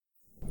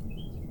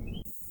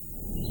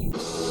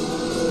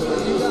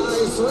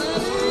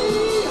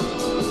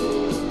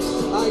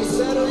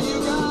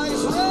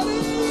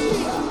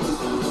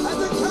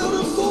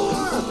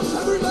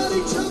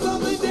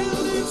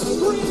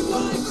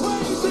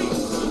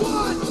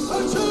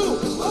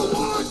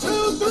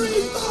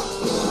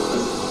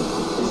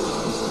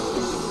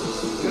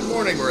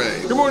morning,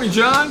 Ray. Good morning,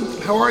 John.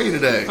 How are you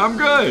today? I'm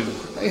good.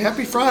 Hey,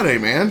 happy Friday,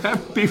 man.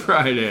 Happy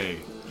Friday.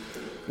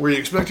 Were you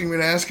expecting me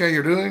to ask how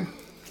you're doing?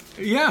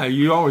 Yeah,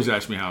 you always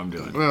ask me how I'm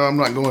doing. Well, I'm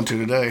not going to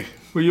today.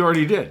 Well, you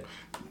already did.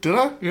 Did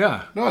I?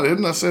 Yeah. No, I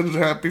didn't. I said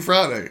happy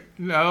Friday.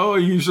 No,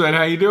 you said,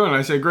 how you doing?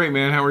 I said, great,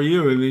 man. How are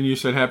you? And then you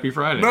said, happy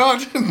Friday. No, I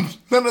didn't.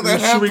 None of that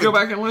happened. Should we go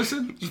back and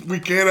listen? We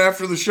can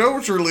after the show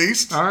is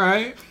released. All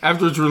right.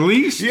 After it's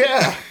released?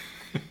 Yeah.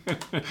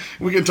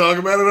 We can talk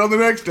about it on the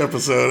next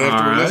episode after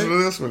All we right. listen to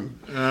this one.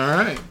 All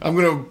right. I'm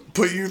going to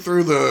put you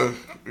through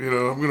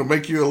I'm going to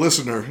make you a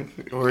listener,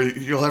 or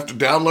you'll have to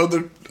download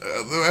the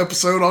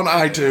episode on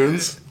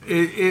iTunes.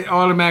 It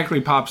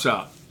automatically pops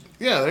up.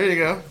 Yeah, there you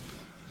go.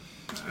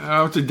 I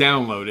have to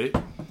download it.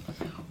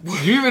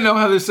 Do you even know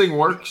how this thing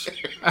works?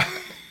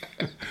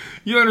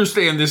 You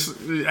understand this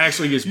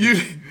actually gets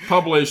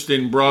published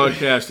and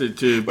broadcasted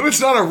to... But it's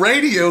not a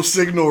radio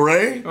signal,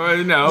 Ray.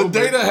 No. The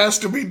data has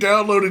to be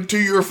downloaded to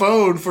your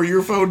phone for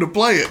your phone to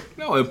play it.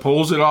 No, it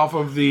pulls it off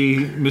of the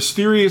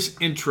mysterious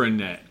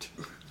intranet.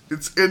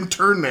 It's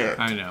internet.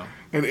 I know.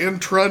 And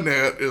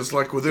intranet is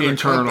like within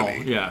Internal. a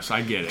company. Yes,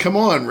 I get it. Come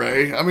on,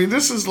 Ray. I mean,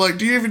 this is like,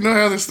 do you even know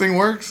how this thing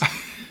works?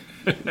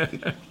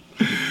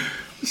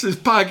 This is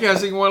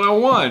podcasting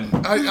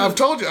 101. I've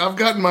told you, I've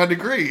gotten my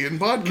degree in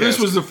podcasting. This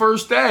was the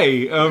first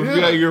day of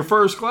your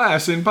first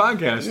class in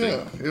podcasting.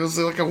 Yeah, it was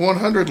like a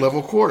 100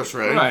 level course,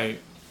 Ray. Right.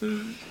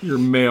 Your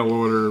mail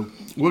order.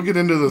 We'll get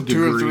into the 200 and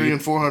Degree. 300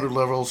 and 400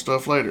 level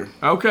stuff later.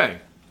 Okay.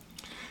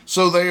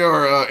 So they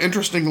are,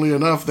 interestingly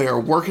enough, they are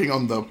working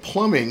on the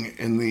plumbing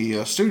in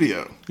the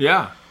studio.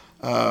 Yeah.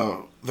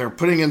 They're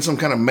putting in some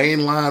kind of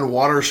mainline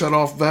water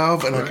shutoff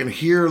valve, and I can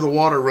hear the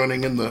water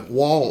running in the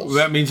walls. Well,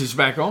 that means it's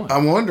back on.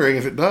 I'm wondering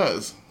if it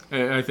does.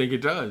 I think it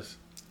does.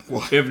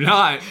 Well, If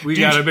not, we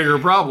got a bigger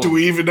problem. do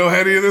we even know how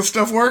any of this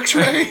stuff works,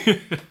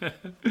 Ray?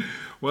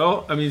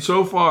 Well, I mean,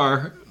 so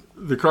far,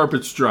 the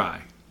carpet's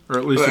dry. Or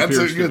at least That's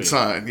appears a to good be.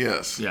 sign,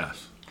 yes.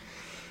 Yes.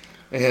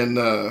 And,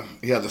 the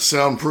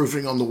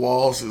soundproofing on the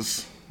walls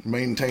is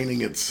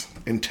maintaining its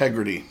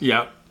integrity.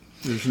 Yep.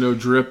 There's no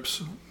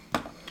drips.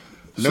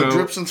 No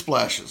drips and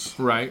splashes.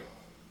 Right.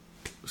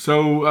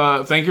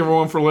 So, thank you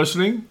everyone for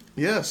listening.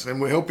 Yes, and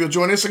we hope you'll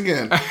join us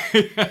again.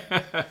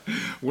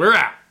 We're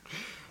out.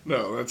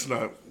 No, that's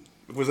not.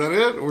 Was that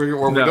it?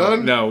 Were we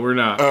done? No, we're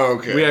not. Oh,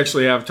 okay. We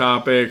actually have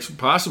topics,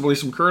 possibly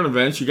some current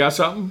events. You got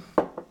something?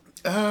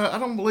 I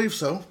don't believe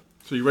so.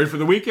 So you ready for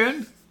the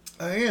weekend?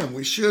 I am.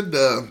 We should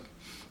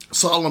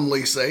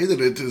solemnly say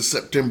that it is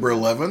September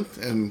 11th,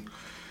 and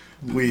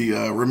we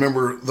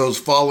remember those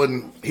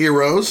fallen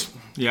heroes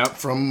Yep.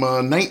 from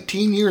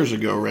 19 years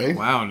ago, Ray.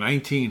 Wow,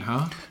 19,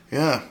 huh?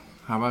 Yeah,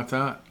 How about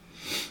that?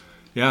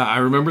 Yeah, I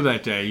remember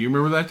that day. You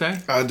remember that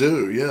day? I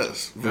do,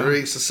 yes.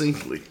 Very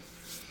succinctly.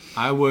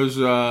 I was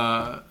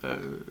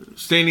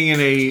standing in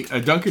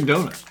a Dunkin'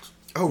 Donuts,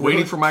 Oh, really?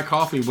 waiting for my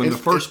coffee when the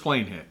first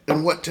plane hit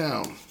In what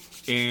town?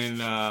 in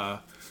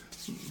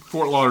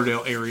Fort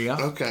Lauderdale area.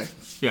 Okay.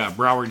 Yeah,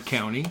 Broward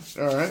County.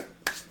 All right.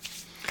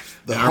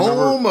 The I remember-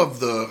 home of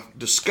the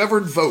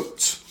discovered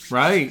votes.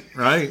 Right.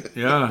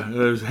 Yeah,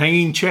 there's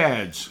hanging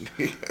chads.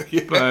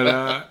 Yeah.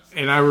 But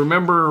and I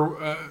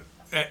remember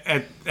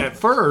at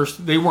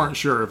first they weren't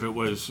sure if it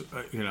was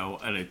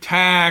an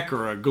attack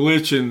or a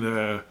glitch in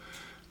the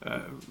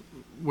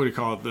what do you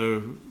call it,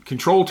 the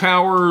control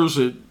towers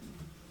at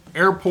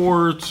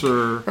airports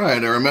or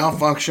Right, or a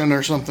malfunction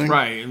or something.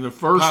 right. And the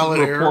first Pilot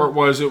report error.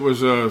 was it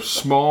was a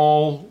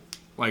small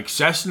like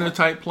Cessna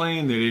type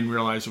plane. They didn't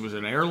realize it was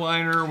an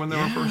airliner when they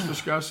were first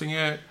discussing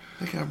it.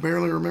 I think I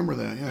barely remember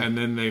that, yeah. And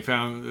then they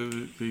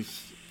found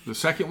the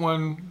second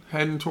one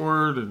heading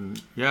toward,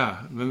 and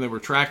then they were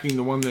tracking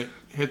the one that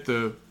hit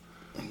the.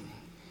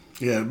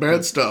 Yeah,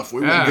 bad stuff.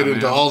 We Yeah, won't get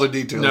into man. all the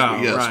details, No,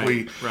 but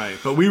yes, right.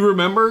 But we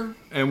remember,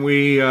 and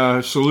we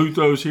salute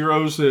those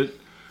heroes that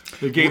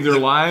gave their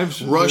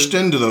lives, rushed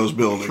into those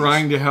buildings.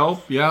 trying to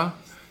help. Yeah,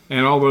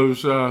 and all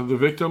those the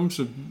victims,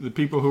 the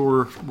people who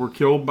were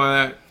killed by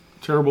that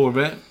terrible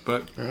event.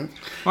 But Right.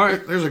 all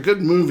right, There's a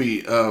good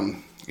movie, kind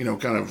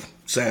of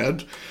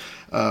sad,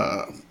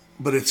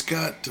 but it's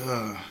got,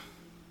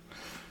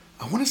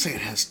 I want to say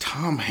it has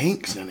Tom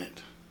Hanks in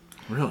it.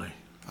 really,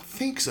 I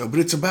think so, but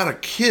it's about a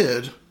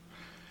kid.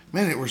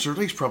 Man, it was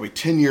released probably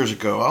 10 years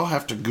ago. I'll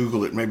have to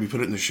Google it, maybe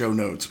put it in the show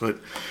notes. But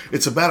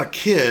it's about a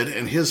kid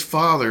and his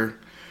father.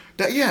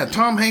 Yeah,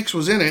 Tom Hanks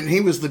was in it, and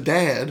he was the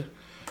dad.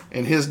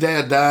 And his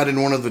dad died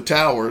in one of the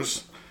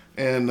towers.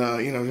 And,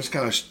 just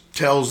kind of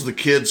tells the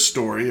kid's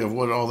story of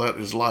what all that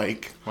is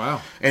like.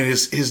 wow, And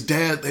his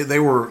dad, they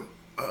were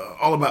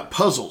all about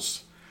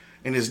puzzles.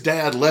 And his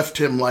dad left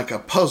him like a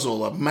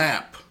puzzle, a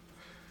map,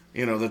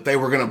 that they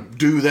were going to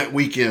do that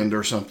weekend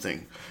or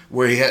something.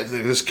 Where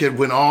this kid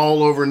went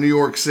all over New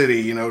York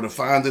City, to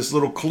find this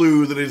little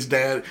clue that his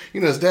dad,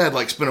 his dad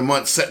like spent a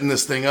month setting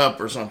this thing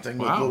up or something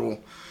with Wow. little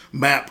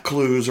map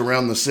clues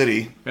around the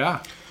city.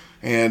 yeah,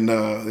 And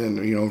then,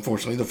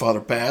 unfortunately the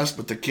father passed,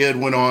 but the kid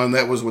went on.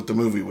 That was what the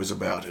movie was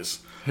about, is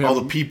all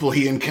the people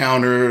he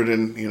encountered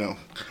and,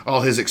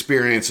 all his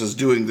experiences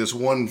doing this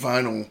one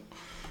final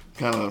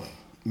kind of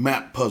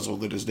map puzzle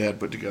that his dad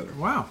put together.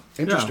 Wow.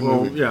 Interesting yeah,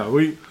 well, movie. Yeah,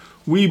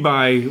 we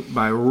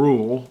by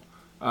rule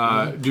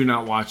do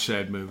not watch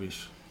sad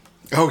movies.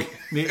 Oh,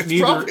 yeah.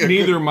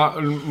 Neither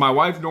my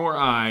wife nor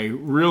I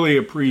really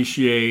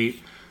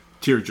appreciate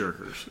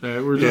tearjerkers.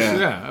 We're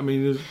just I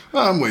mean,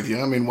 I'm with you.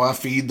 I mean, why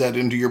feed that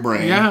into your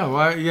brain? yeah.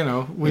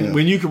 Well,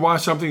 when you can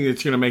watch something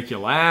that's going to make you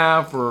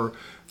laugh or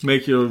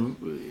make you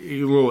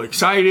a little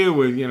excited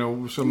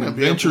with some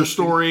adventure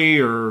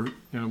story or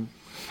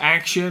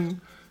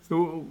action.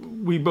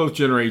 We both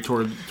generate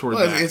toward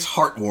that. It's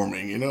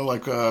heartwarming,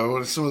 like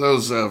some of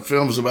those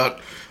films about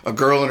a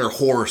girl and her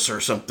horse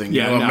or something.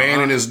 Yeah, a man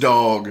and his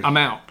dog. I'm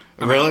out.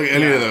 Really?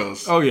 Any of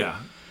those? Oh yeah.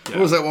 What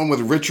was that one with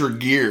Richard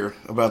Gere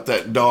about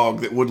that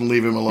dog that wouldn't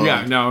leave him alone?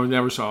 Yeah, no,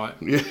 never saw it.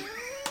 Yeah.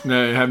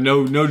 No, I have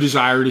no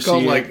desire to see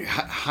it. Like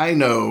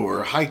Hino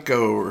or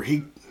Heiko or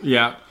he.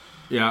 Yeah.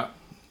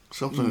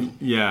 Something.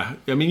 Yeah,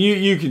 I mean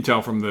you can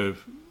tell from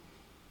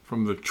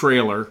the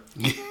trailer.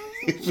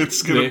 If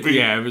it's gonna be.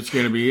 Yeah, if it's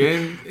gonna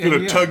be.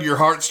 Gonna tug your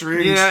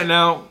heartstrings. Yeah,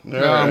 no,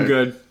 right. I'm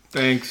good.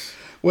 Thanks.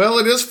 Well,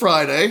 it is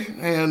Friday,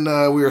 and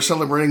we are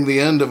celebrating the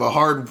end of a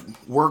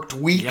hard-worked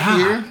week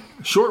here.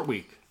 Short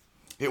week.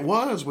 It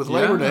was with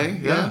Labor Day.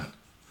 Yeah.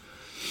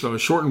 So a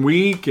shortened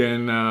week,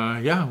 and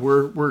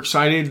we're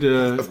excited.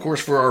 Of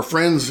course, for our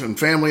friends and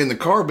family in the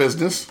car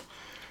business,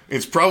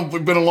 it's probably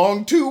been a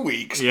long 2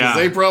 weeks because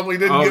they probably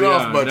didn't get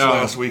off much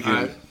last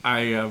weekend.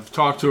 I have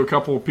talked to a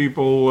couple of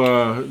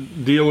people,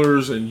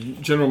 dealers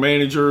and general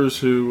managers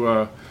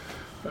who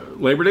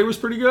Labor Day was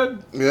pretty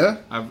good. Yeah,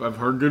 I've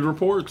heard good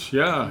reports.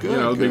 Yeah,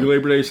 good. Big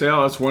Labor Day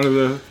sale. That's one of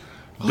the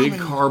big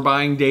car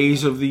buying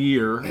days of the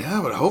year.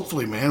 Yeah, but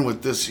hopefully, man,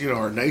 with this,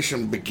 our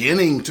nation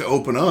beginning to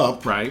open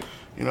up, right?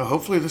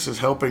 Hopefully this is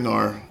helping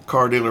our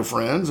car dealer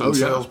friends and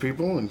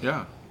salespeople and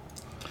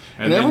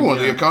and everyone,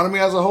 the economy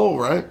as a whole,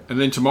 right?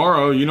 And then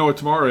tomorrow, you know what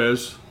tomorrow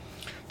is?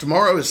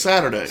 Tomorrow is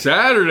Saturday.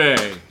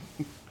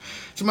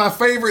 It's my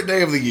favorite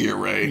day of the year,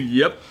 Ray.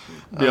 Yep.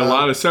 Be a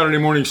lot of Saturday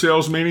morning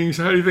sales meetings.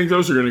 How do you think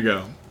those are going to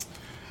go?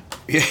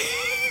 Yeah.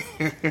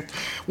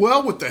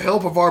 Well, with the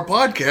help of our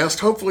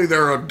podcast, hopefully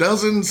there are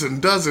dozens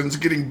and dozens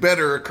getting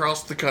better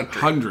across the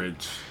country.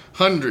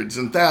 Hundreds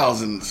and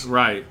thousands.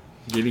 Right.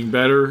 Getting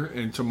better.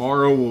 And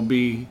tomorrow will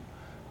be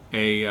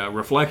a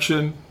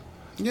reflection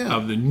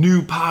of the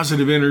new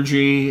positive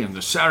energy and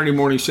the Saturday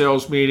morning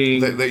sales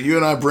meeting that you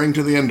and I bring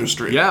to the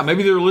industry. Yeah,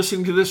 maybe they're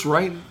listening to this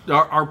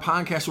our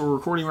podcast we're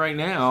recording right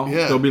now.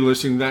 Yeah. They'll be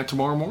listening to that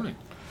tomorrow morning.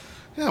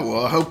 Yeah,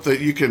 well, I hope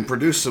that you can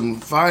produce some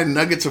fine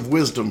nuggets of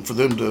wisdom for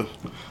them to,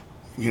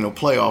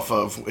 play off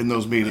of in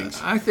those meetings.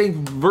 I think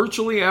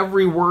virtually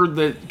every word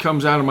that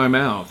comes out of my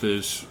mouth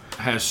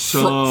has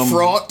some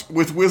fraught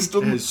with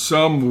wisdom. Has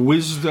some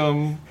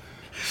wisdom,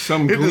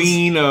 some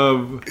glean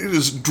of. It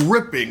is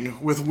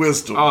dripping with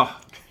wisdom.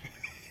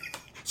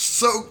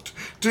 Soaked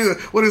to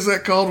what is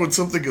that called when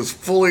something is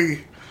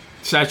fully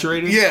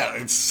saturated? Yeah,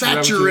 it's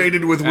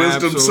saturated with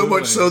wisdom, so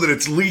much so that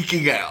it's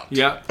leaking out.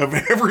 Yeah, of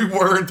every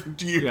word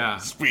that you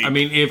speak. I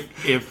mean,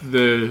 if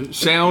the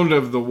sound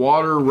of the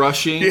water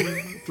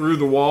rushing through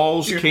the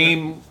walls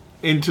came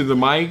into the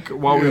mic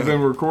while we've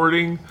been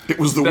recording, it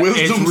was the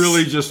wisdom. It's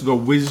really just the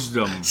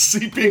wisdom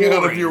seeping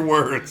out of your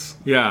words.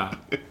 Yeah,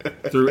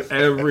 through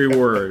every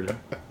word.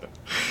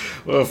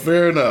 Well,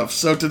 fair enough.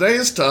 So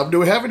today's topic. Do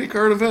we have any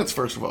current events?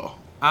 First of all.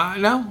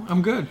 No,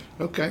 I'm good.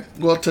 Okay.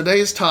 Well,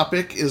 today's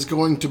topic is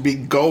going to be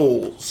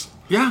goals.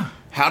 Yeah.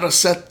 How to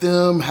set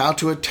them, how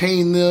to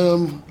attain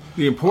them.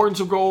 The importance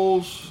of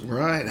goals.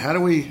 Right. How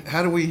do we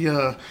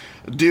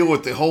deal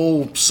with the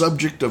whole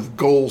subject of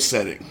goal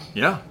setting?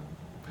 Yeah.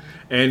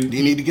 And do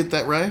you need to get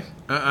that right?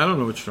 I don't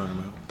know what you're talking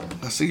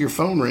about. I see your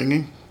phone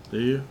ringing.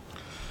 Do you?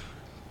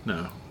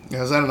 No.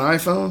 Is that an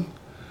iPhone?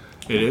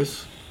 It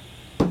is.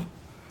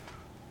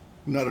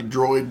 Not a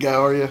Droid guy,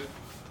 are you?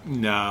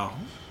 No.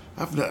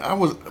 I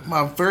was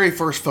my very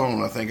first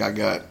phone. I think I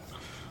got,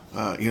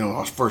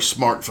 our first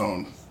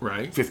smartphone.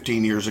 Right.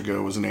 15 years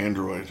ago was an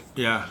Android.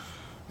 Yeah.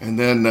 And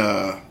then,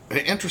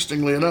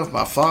 interestingly enough,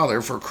 my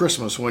father for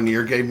Christmas one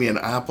year gave me an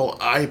Apple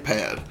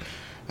iPad.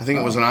 I think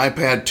it was an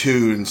iPad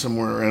 2 in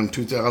somewhere around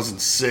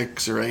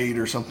 2006 or 8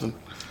 or something.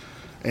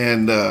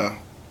 And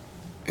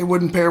it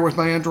wouldn't pair with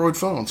my Android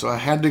phone, so I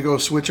had to go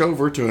switch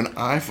over to an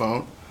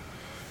iPhone.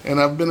 And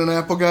I've been an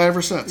Apple guy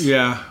ever since.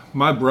 Yeah,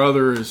 my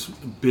brother is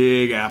a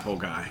big Apple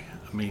guy.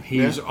 I mean,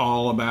 he's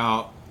all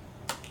about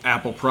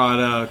Apple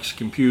products,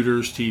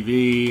 computers,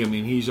 TV. I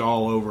mean, he's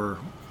all over.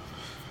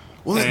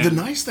 Well, the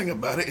nice thing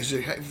about it is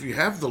if you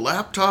have the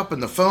laptop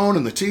and the phone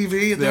and the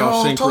TV, they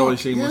all sync really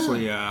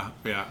seamlessly.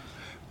 Yeah.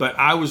 But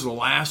I was the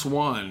last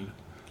one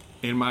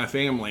in my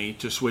family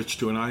to switch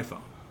to an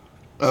iPhone.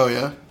 Oh,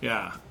 yeah?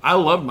 Yeah. I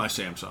loved my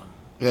Samsung.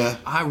 Yeah.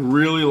 I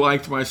really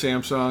liked my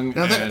Samsung.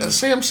 Now,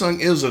 Samsung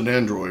is an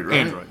Android,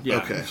 right? Android, yeah.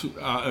 Okay.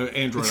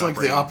 Android. It's like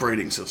the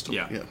operating system.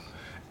 Yeah.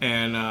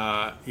 And,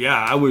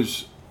 I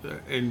was,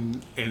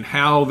 and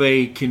how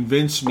they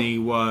convinced me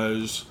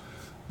was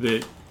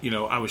that,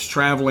 I was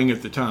traveling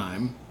at the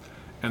time,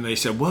 and they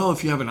said, well,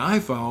 if you have an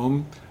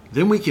iPhone,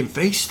 then we can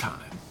FaceTime.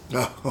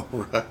 Oh,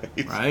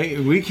 right. right?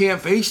 And we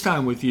can't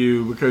FaceTime with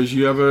you because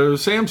you have a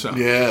Samsung.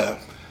 Yeah.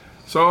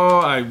 So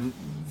I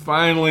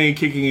finally,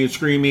 kicking and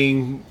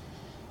screaming,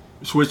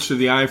 switched to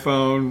the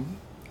iPhone,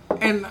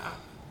 and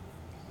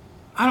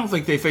I don't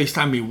think they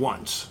FaceTime me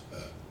once.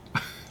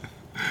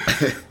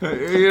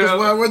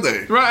 Why would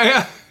they? Right?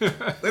 Yeah.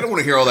 They don't want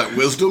to hear all that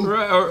wisdom.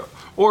 Right,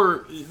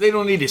 or they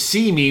don't need to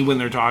see me when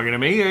they're talking to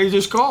me. They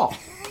just call.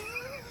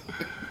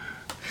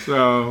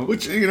 So,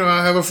 Which,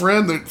 I have a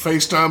friend that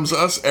FaceTimes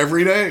us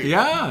every day.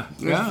 yeah,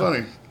 It's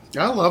funny.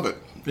 I love it.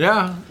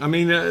 yeah. I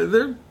mean,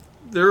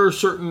 there are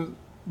certain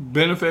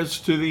benefits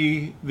to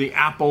the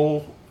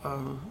Apple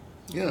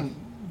Yeah.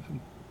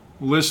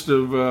 list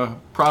of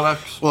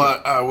products.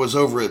 Well, I was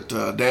over at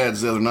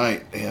Dad's the other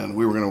night, and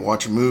we were going to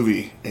watch a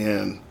movie,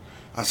 and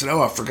I said,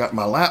 I forgot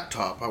my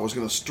laptop. I was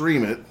going to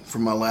stream it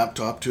from my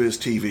laptop to his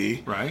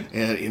TV. Right.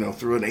 And,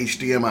 through an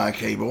HDMI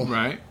cable.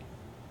 Right.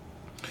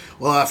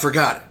 Well, I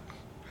forgot it.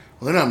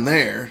 Well, then I'm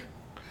there,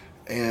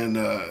 and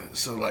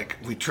so,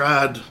 we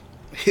tried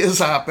his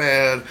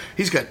iPad.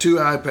 He's got 2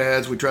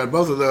 iPads. We tried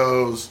both of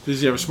those.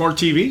 Does he have a smart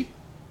TV?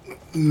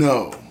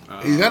 No.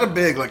 He's got a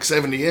big,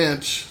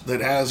 70-inch that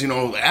has,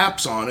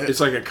 apps on it. It's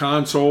like a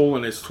console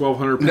and it's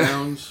 1,200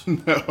 pounds.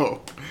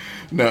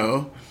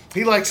 No.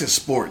 He likes his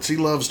sports. He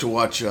loves to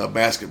watch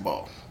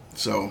basketball.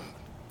 So,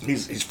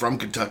 he's from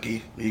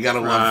Kentucky. You got to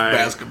love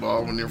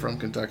basketball when you're from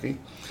Kentucky.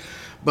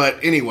 But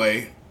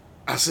anyway,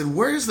 I said,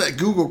 where's that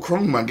Google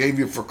Chrome I gave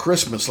you for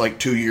Christmas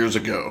 2 years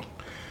ago?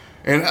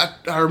 And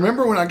I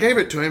remember when I gave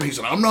it to him, he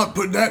said, I'm not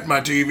putting that in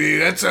my TV.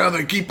 That's how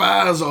they keep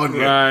eyes on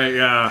you. Right,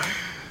 yeah.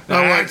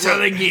 I'm That's how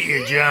they get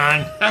you,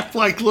 John. I'm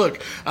like,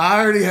 look,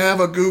 I already have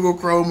a Google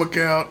Chrome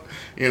account.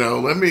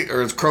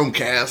 Or it's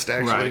Chromecast,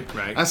 actually.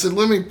 Right. I said,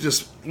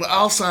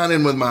 I'll sign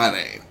in with my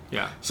name.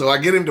 Yeah. So I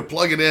get him to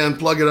plug it in,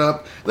 plug it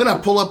up. Then I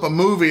pull up a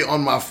movie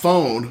on my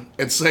phone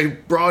and say,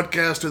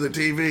 broadcast to the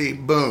TV.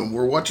 Boom.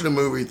 We're watching a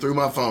movie through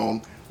my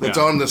phone that's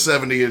on the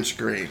 70-inch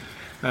screen.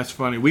 That's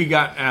funny. We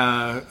got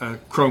a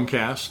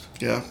Chromecast.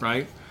 Yeah.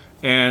 Right?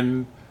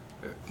 And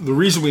the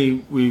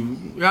reason we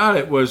got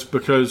it was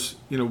because,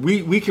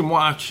 we can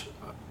watch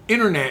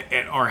internet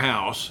at our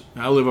house.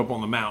 I live up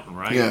on the mountain,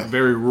 right? Yeah.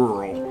 Very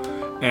rural.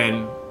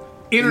 And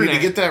You internet... need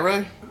to get that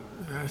right?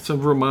 That's a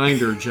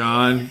reminder,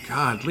 John.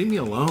 God, leave me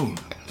alone.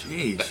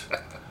 Jeez.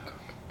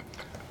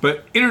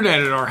 But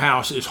internet at our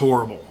house is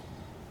horrible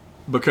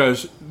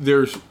because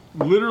there's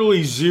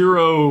literally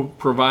 0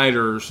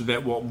 providers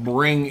that will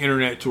bring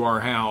internet to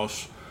our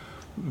house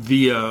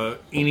via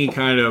any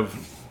kind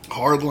of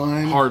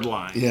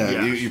Hardline? Yeah,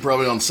 yes. you're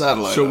probably on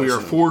satellite. So we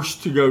are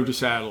forced to go to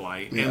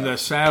satellite. Yeah. And the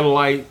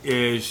satellite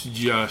is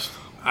just,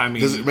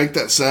 Does it make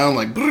that sound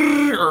like...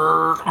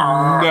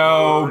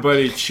 No, but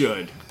it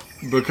should.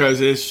 Because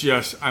it's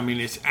just,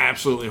 it's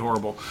absolutely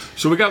horrible.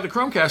 So we got the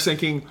Chromecast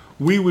thinking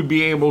we would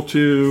be able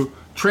to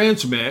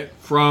transmit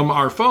from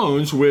our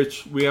phones,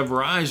 which we have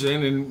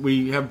Verizon, and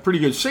we have pretty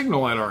good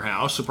signal at our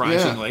house,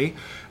 surprisingly. Yeah.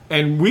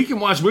 And we can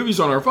watch movies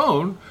on our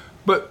phone,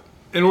 but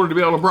in order to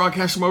be able to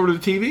broadcast them over to the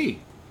TV,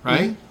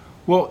 right? Mm-hmm.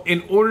 Well,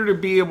 in order to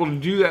be able to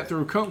do that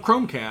through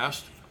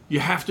Chromecast, you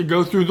have to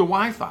go through the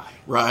Wi-Fi.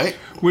 Right.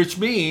 Which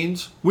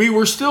means we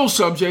were still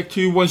subject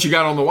to, once you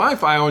got on the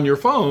Wi-Fi on your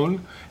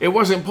phone, it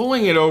wasn't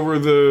pulling it over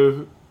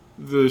the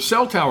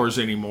cell towers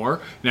anymore.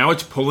 Now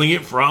it's pulling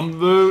it from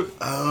the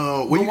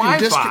you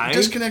Wi-Fi. Can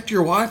disconnect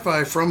your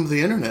Wi-Fi from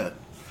the internet,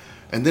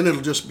 and then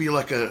it'll just be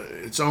like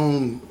its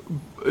own...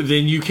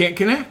 Then you can't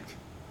connect.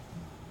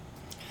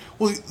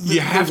 Well, you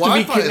have to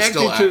be connected is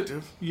still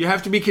active. You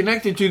have to be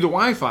connected to the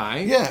Wi-Fi.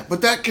 Yeah,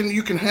 but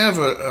you can have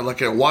a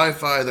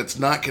Wi-Fi that's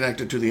not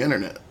connected to the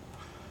internet.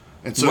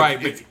 And so right,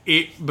 but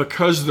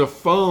because the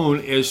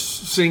phone is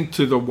synced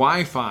to the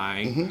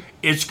Wi-Fi,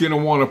 it's going to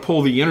want to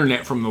pull the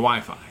internet from the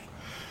Wi-Fi.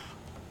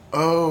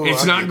 Oh,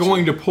 it's not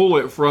going to pull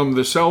it from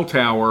the cell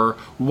tower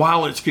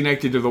while it's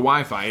connected to the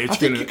Wi-Fi. I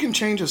think you can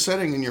change a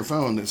setting in your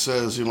phone that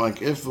says,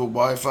 if the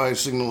Wi-Fi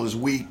signal is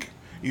weak,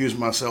 use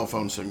my cell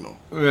phone signal.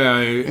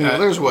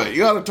 There's a way.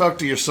 You ought to talk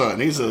to your son.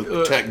 He's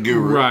a tech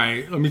guru.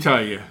 Right. Let me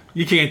tell you,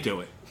 you can't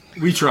do it.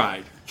 We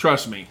tried.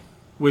 Trust me.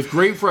 With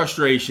great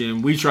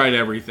frustration, we tried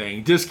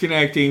everything.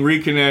 Disconnecting,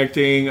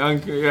 reconnecting.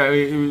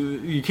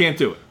 You can't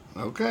do it.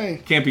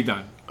 Okay. Can't be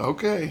done.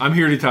 Okay. I'm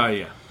here to tell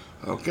you.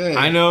 Okay.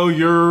 I know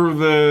you're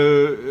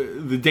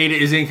the data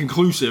is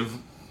inconclusive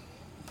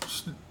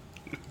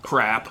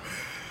crap.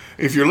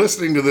 If you're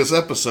listening to this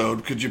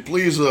episode, could you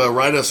please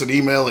write us an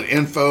email at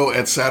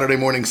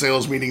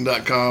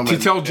info@SaturdayMorningSalesMeeting.com to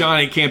tell John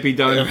it can't be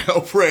done. And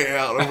help Ray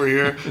out over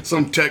here,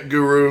 some tech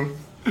guru.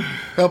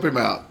 Help him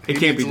out. It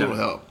can't be done. A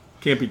little help.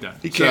 Can't be done.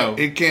 He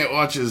can't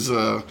watch his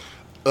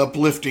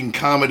uplifting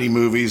comedy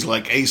movies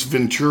like Ace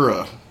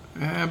Ventura.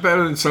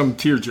 Better than some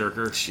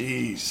tearjerker.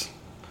 Jeez.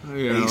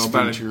 Ace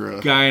about Ventura.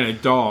 A guy and a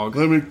dog.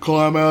 Let me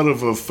climb out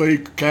of a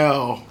fake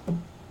cow.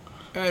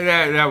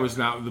 That was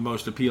not the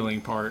most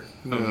appealing part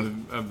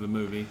of the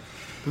movie.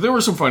 But there were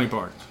some funny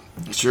parts.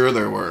 Sure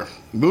there were.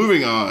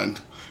 Moving on.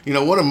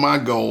 One of my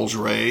goals,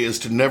 Ray, is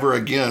to never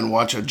again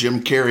watch a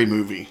Jim Carrey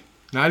movie.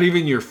 Not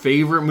even your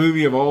favorite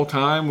movie of all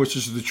time, which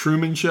is The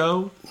Truman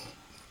Show?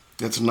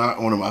 It's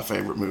not one of my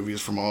favorite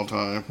movies from all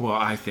time. Well,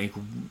 I think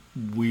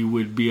we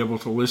would be able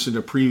to listen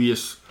to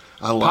previous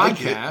I like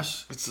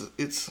podcasts.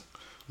 It's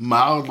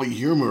mildly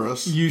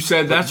humorous. You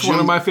said that's one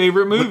of my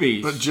favorite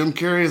movies. But Jim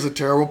Carrey is a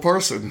terrible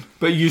person.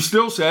 But you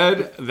still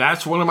said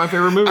that's one of my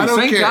favorite movies. I don't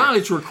Thank care. God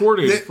it's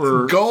recorded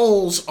for...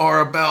 Goals are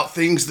about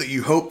things that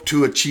you hope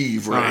to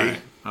achieve, Ray.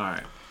 All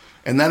right.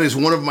 And that is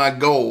one of my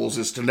goals,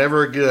 is to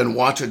never again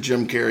watch a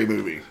Jim Carrey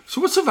movie.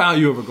 So what's the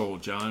value of a goal,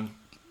 John?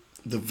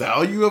 The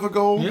value of a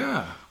goal?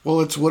 Yeah.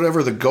 Well, it's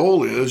whatever the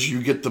goal is.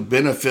 You get the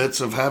benefits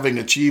of having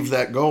achieved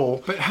that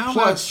goal. But how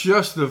about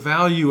just the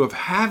value of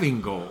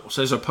having goals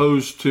as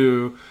opposed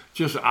to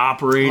just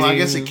operating? Well, I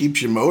guess it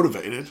keeps you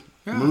motivated,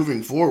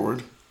 moving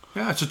forward.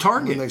 Yeah, it's a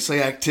target. When they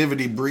say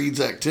activity breeds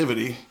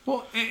activity.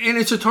 Well, and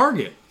it's a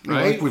target,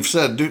 right? Like we've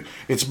said,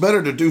 it's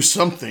better to do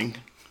something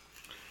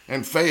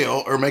and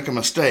fail or make a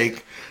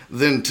mistake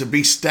than to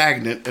be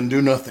stagnant and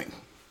do nothing.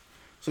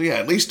 So yeah,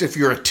 at least if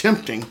you're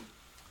attempting.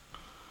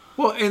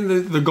 Well, and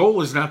the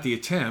goal is not the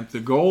attempt. The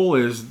goal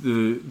is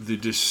the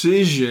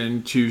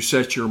decision to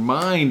set your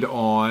mind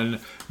on,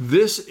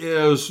 this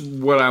is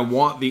what I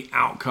want the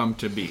outcome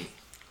to be.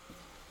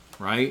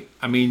 Right?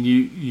 I mean,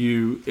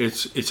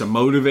 it's a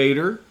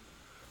motivator,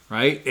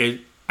 right?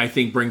 It, I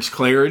think, brings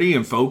clarity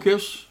and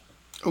focus.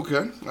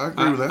 Okay, I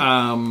agree with that.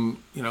 I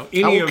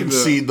will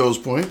concede those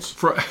points.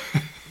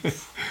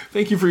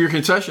 Thank you for your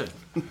concession.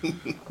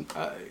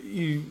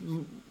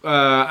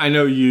 I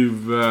know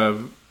you've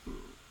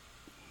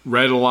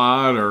read a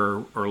lot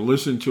or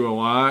listened to a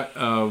lot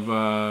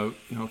of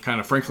kind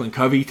of Franklin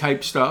Covey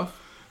type stuff.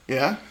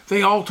 Yeah.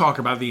 They all talk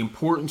about the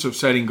importance of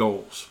setting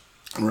goals.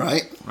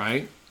 Right.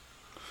 Right.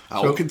 I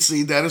will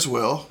concede that as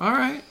well. All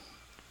right.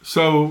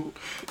 So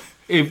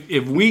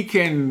if we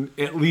can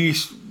at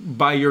least,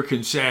 by your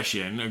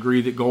concession,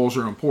 agree that goals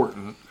are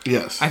important.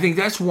 Yes. I think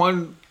that's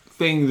one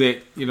thing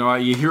that,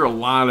 you hear a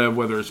lot of,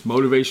 whether it's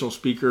motivational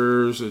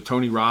speakers,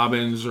 Tony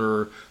Robbins,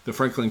 or the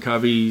Franklin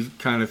Covey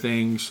kind of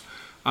things,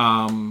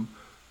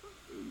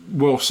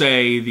 will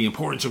say the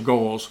importance of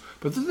goals,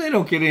 but then they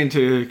don't get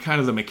into kind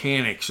of the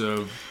mechanics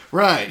of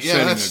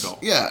setting a goal.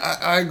 Yeah,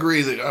 I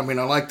agree that, I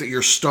like that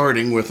you're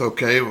starting with,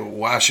 okay, well,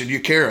 why should you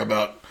care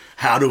about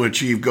how to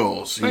achieve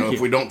goals?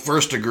 If we don't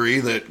first agree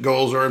that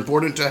goals are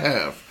important to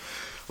have.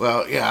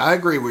 Well, yeah, I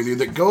agree with you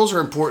that goals are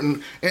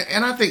important,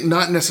 and I think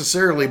not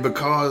necessarily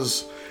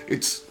because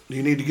it's, do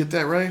you need to get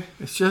that right?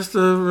 It's just a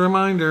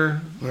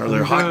reminder. Are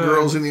there hot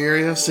girls in the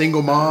area?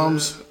 Single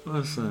moms?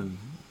 Listen,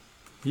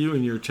 you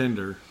and your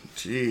Tinder.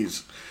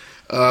 Jeez.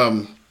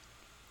 I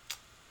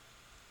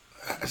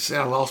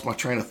lost my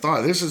train of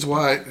thought. This is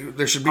why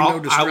there should be no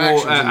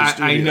distractions in the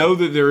studio. I know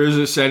that there is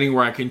a setting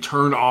where I can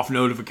turn off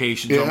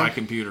notifications on my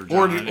computer,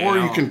 John, or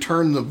you can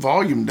turn the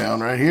volume down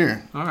right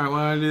here. All right,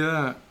 why don't I do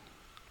that?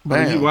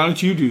 Bam. Why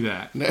don't you do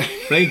that?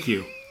 Thank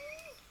you.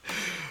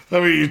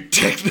 Are you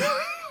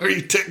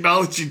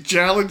technologically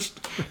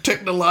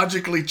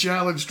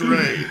challenged,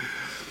 Ray?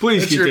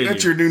 Please continue.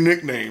 That's your new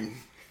nickname.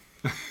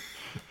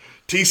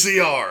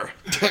 TCR,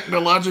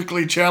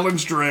 technologically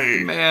challenged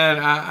Ray. Man,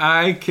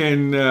 I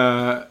can...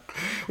 Well,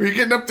 you're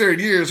getting up there in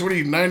years. What are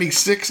you,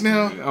 96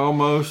 now?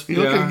 Almost,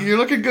 You're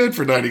looking good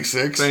for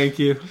 96. Thank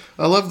you.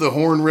 I love the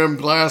horn-rimmed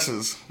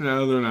glasses.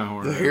 No, they're not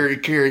horn-rimmed. The Harry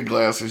Carey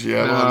glasses you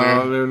have on there.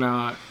 No, they're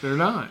not. They're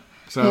not.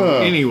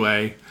 So,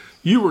 anyway,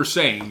 you were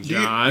saying,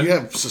 John... You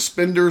have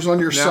suspenders on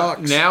your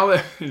socks?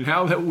 Now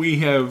that we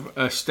have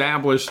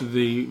established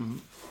the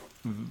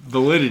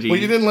validity... Well,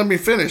 you didn't let me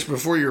finish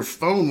before your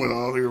phone went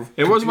off.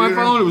 It wasn't my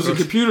phone. It was a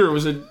computer. It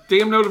was a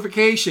damn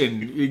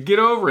notification. You get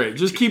over it.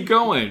 Just keep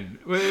going.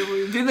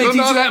 Didn't they teach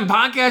you that in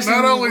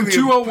podcasting in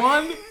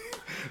 201?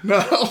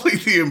 Not only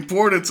the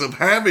importance of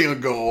having a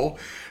goal,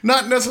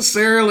 not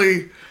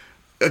necessarily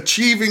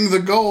achieving the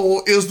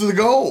goal is the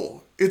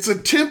goal. It's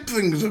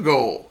attempting the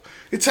goal.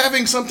 It's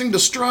having something to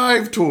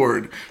strive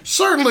toward.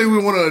 Certainly we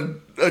want to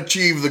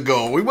achieve the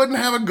goal. We wouldn't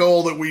have a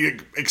goal that we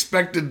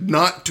expected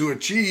not to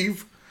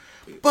achieve.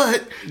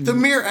 But the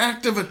mere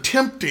act of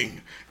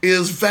attempting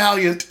is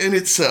valiant in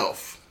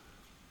itself.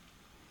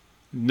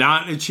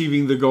 Not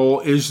achieving the goal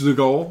is the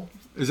goal?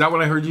 Is that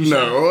what I heard you say?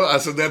 No, I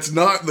said that's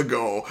not the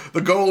goal. The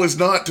goal is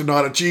not to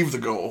not achieve the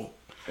goal.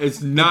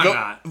 It's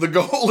not. The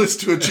goal is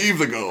to achieve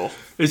the goal.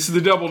 It's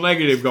the double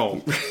negative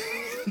goal.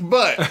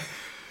 But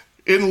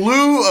in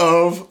lieu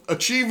of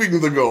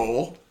achieving the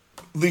goal,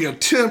 the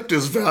attempt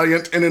is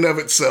valiant in and of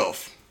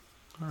itself.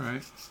 All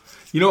right.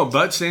 You know what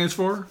BUT stands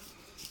for?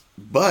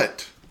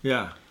 But...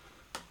 Yeah.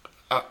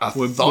 I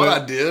thought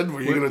I did.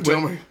 Were you going to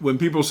tell me? When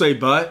people say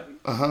but,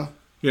 hey, but...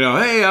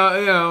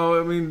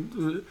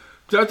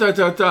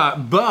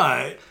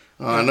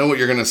 I know what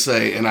you're going to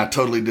say, and I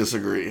totally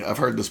disagree. I've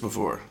heard this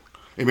before.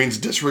 It means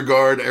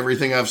disregard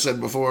everything I've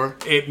said before?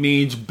 It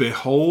means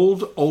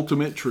behold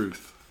ultimate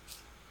truth.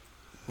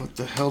 What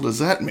the hell does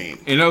that mean?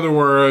 In other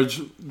words,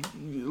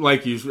 I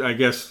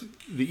guess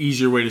the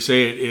easier way to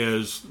say it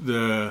is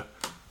the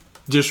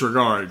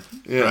disregard,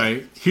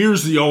 right?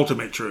 Here's the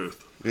ultimate truth.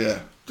 Yeah.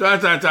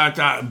 But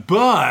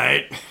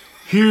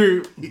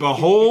Here,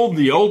 behold,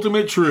 the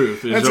ultimate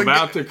truth is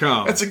about to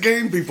come. That's a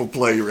game people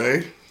play,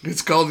 Ray.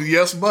 It's called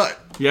Yes But.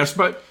 Yes,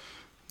 but?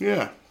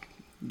 Yeah.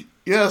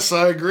 Yes,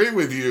 I agree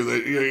with you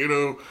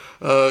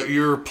that,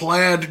 your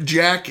plaid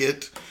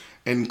jacket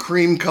and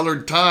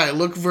cream-colored tie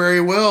look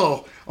very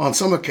well on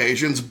some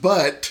occasions,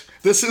 but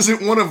this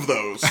isn't one of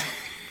those.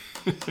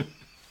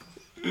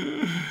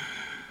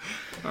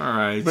 All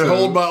right.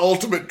 Behold my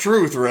ultimate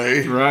truth,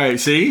 Ray. Right.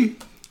 See?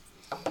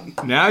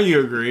 Now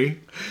you agree.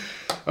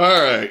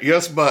 All right.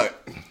 Yes,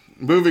 but.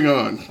 Moving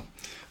on.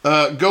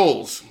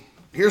 Goals.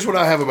 Here's what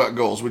I have about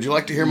goals. Would you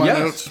like to hear my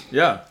notes?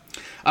 Yeah.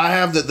 I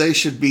have that they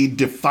should be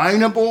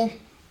definable,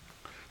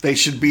 they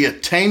should be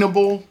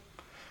attainable,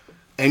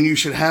 and you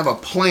should have a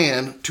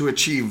plan to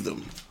achieve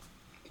them.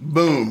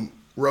 Boom.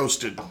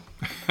 Roasted.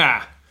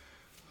 Ha.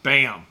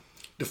 Bam.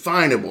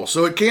 Definable.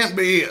 So it can't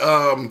be,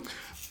 I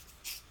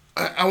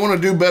want to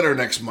do better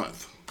next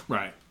month.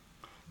 Right.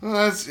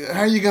 Well, how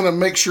are you going to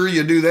make sure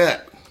you do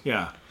that?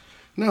 Yeah.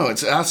 No,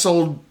 I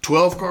sold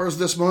 12 cars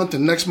this month,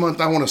 and next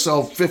month I want to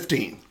sell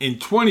 15. In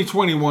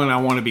 2021, I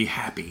want to be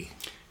happy.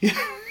 Yeah.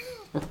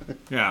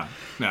 Yeah.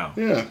 No.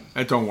 Yeah.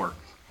 That don't work.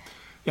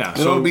 Yeah.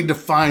 So it'll be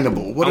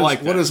definable. What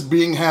does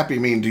being happy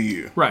mean to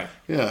you? Right.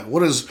 Yeah.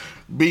 What does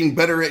being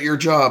better at your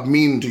job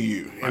mean to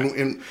you? Right.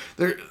 And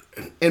there,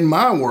 in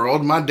my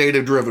world, my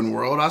data-driven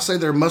world, I say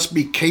there must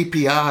be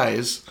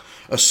KPIs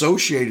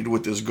associated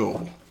with this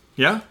goal.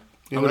 Yeah.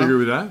 I would agree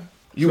with that.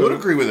 You would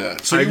agree with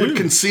that. So you would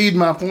concede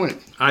my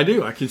point. I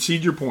do. I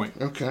concede your point.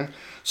 Okay.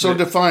 So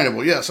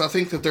definable. Yes, I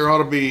think that there ought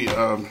to be,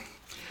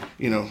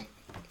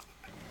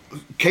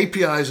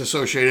 KPIs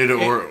associated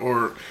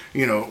or.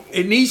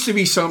 It needs to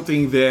be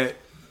something that,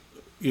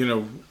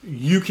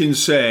 you can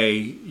say,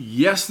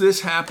 yes,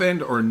 this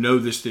happened, or no,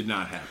 this did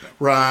not happen.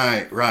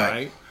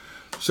 Right.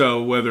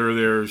 So whether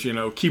there's,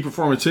 key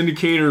performance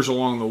indicators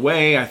along the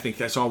way, I think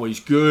that's always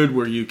good,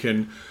 where you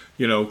can,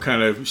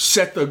 kind of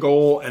set the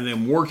goal and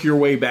then work your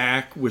way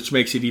back, which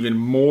makes it even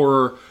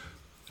more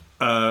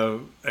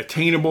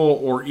attainable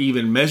or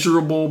even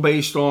measurable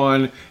based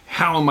on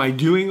how am I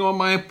doing on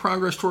my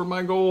progress toward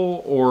my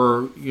goal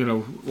or,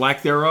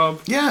 lack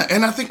thereof. Yeah,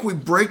 and I think we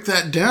break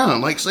that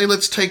down. Like, say,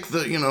 let's take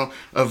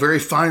a very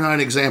finite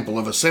example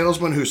of a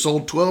salesman who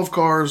sold 12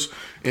 cars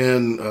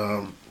in,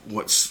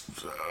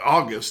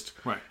 August.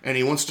 Right. And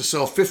he wants to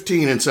sell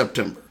 15 in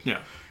September. Yeah.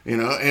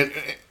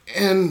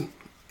 And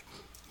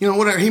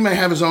whatever, he may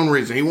have his own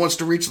reason. He wants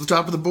to reach the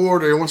top of the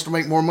board or he wants to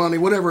make more money,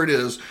 whatever it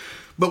is.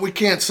 But we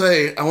can't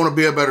say, I want to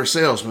be a better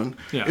salesman.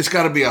 Yeah. It's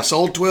got to be, I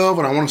sold 12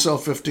 and I want to sell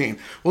 15.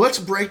 Well, let's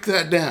break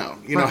that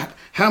down.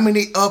 How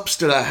many ups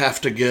did I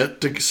have to get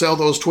to sell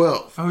those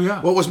 12? Oh,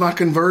 yeah. What was my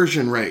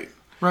conversion rate?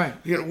 Right.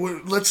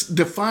 Let's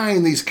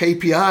define these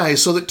KPIs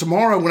so that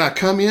tomorrow when I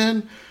come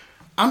in,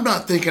 I'm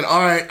not thinking,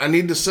 all right, I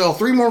need to sell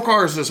 3 more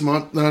cars this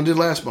month than I did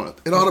last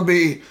month. It ought to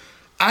be,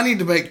 I need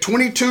to make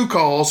 22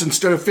 calls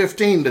instead of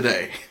 15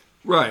 today.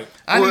 Right.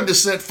 I need to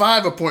set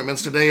 5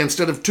 appointments today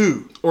instead of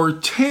 2. Or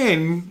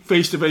 10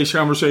 face-to-face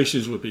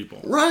conversations with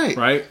people. Right.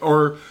 Right?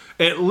 Or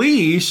at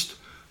least,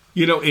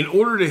 in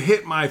order to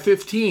hit my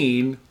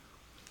 15,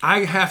 I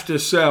have to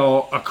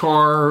sell a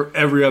car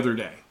every other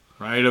day,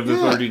 right, of the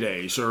 30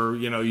 days. Or,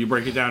 you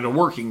break it down to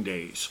working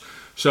days.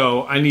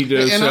 So I need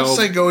to sell... And I'd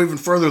say go even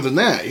further than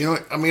that.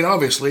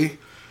 Obviously,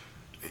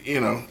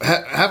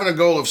 having a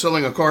goal of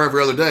selling a car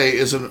every other day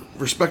is a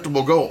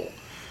respectable goal.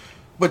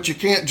 But you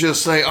can't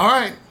just say, all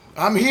right,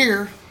 I'm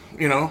here,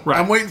 right.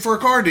 I'm waiting for a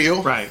car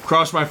deal. Right.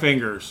 Cross my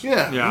fingers.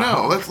 Yeah.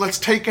 No, let's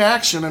take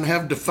action and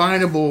have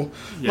definable,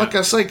 like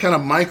I say, kind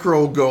of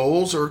micro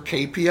goals or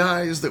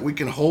KPIs that we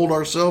can hold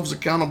ourselves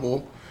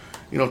accountable,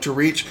 to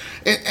reach.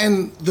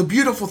 And the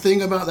beautiful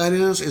thing about that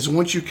is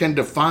once you can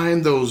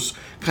define those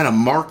kind of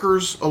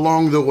markers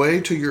along the way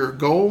to your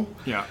goal,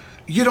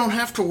 you don't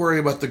have to worry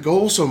about the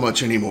goal so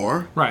much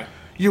anymore. Right.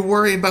 You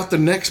worry about the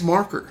next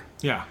marker.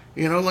 Yeah.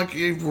 Like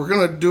if we're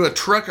going to do a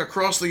trek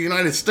across the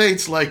United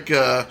States, like, who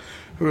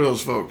are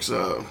those folks?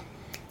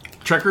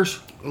 Trekkers?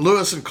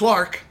 Lewis and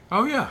Clark.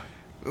 Oh, yeah.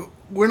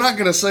 We're not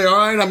going to say, all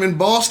right, I'm in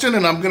Boston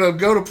and I'm going to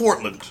go to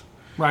Portland.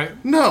 Right.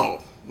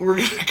 No. We're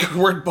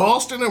in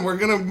Boston and we're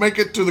going to make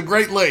it to the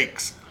Great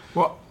Lakes.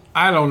 Well,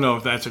 I don't know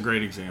if that's a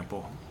great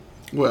example.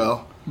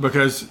 Well.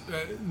 Because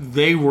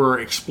they were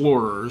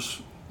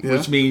explorers,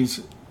 which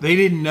means they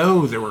didn't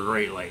know there were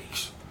Great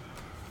Lakes.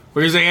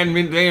 Because they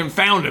hadn't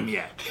found them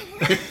yet.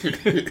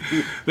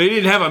 They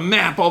didn't have a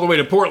map all the way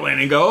to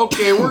Portland and go,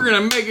 okay, we're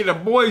going to make it to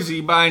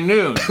Boise by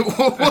noon.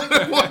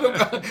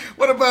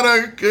 what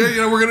about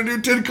we're going to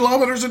do 10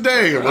 kilometers a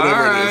day or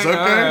whatever it is,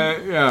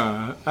 okay?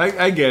 Yeah,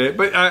 I get it.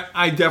 But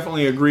I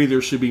definitely agree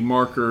there should be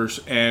markers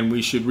and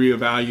we should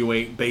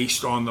reevaluate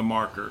based on the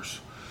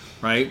markers,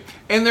 right?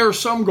 And there are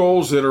some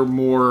goals that are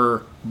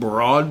more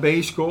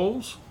broad-based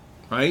goals,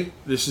 right?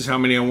 This is how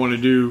many I want to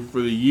do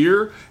for the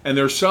year. And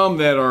there's some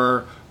that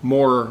are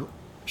more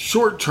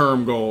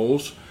short-term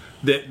goals,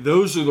 that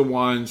those are the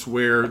ones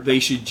where they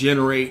should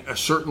generate a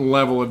certain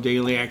level of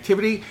daily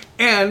activity.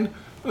 And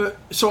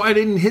so I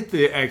didn't hit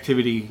the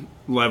activity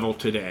level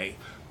today,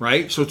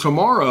 right? So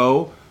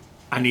tomorrow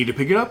I need to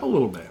pick it up a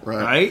little bit,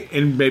 Right. right?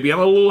 And maybe I'm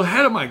a little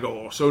ahead of my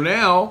goal. So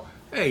now,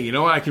 hey, you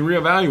know what? I can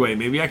reevaluate.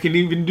 Maybe I can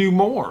even do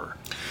more.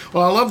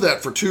 Well, I love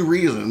that for two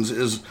reasons.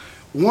 Is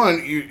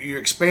one, you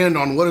expand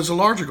on what is a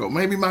larger goal.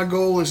 Maybe my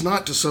goal is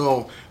not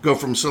to go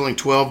from selling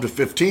 12 to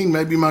 15.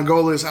 Maybe my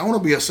goal is I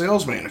want to be a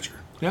sales manager.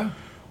 Yeah.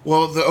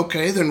 Well,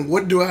 okay, then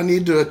what do I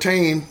need to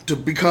attain to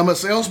become a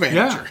sales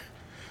manager? Yeah.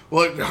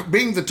 Well,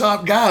 being the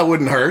top guy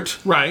wouldn't hurt.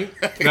 Right.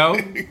 No.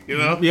 You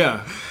know?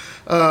 Yeah.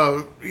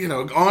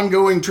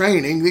 Ongoing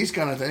training, these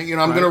kind of things.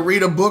 I'm going to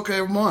read a book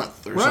every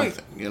month or Right.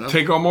 something.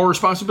 Take on more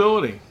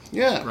responsibility.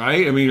 Yeah.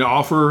 Right. I mean,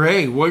 offer.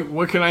 Hey,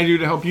 what can I do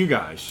to help you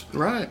guys?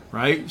 Right.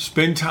 Right.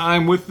 Spend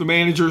time with the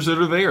managers that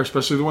are there,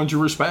 especially the ones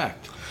you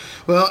respect.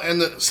 Well, and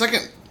the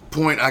second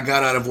point I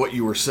got out of what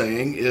you were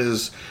saying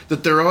is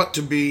that there ought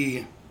to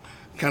be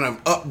kind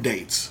of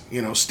updates,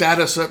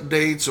 status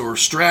updates or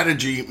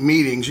strategy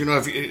meetings,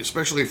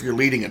 especially if you're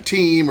leading a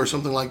team or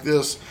something like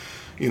this,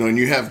 and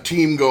you have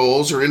team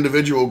goals or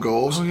individual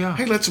goals. Oh, yeah.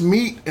 Hey, let's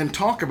meet and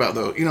talk about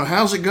those.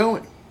 How's it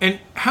going? And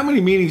how many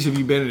meetings have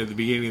you been in at the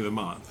beginning of the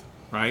month,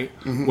 right?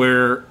 Mm-hmm.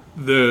 Where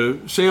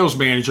the sales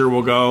manager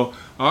will go,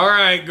 all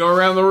right, go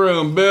around the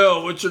room.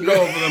 Bill, what's your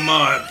goal for the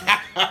month?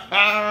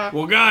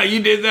 Well, Guy,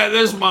 you did that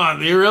this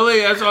month. You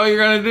really? That's all you're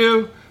going to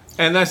do?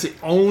 And that's the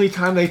only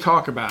time they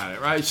talk about it,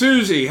 right?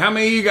 Susie, how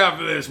many you got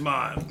for this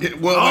month?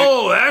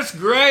 That's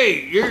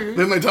great.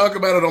 Then they talk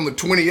about it on the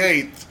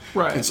 28th.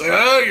 Right. And say,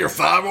 oh, you're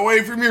 5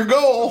 away from your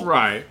goal.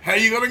 Right. How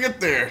you going to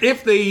get there?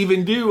 If they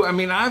even do. I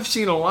mean, I've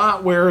seen a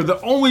lot where the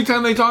only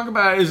time they talk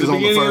about it is at the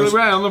beginning of the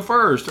round, on the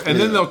first. And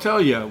then they'll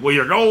tell you, well,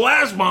 your goal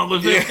last month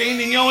was 15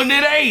 and you only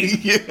did 8.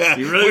 Yeah.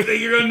 You really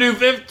think you're going to do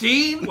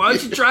 15? Why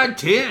don't you try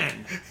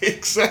 10?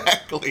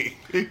 Exactly.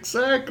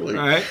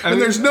 Right.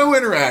 And there's no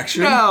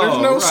interaction.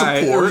 There's no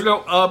support. There's no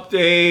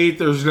update.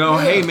 There's no,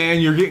 hey, man,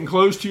 you're getting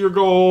close to your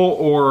goal,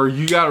 or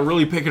you got to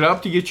really pick it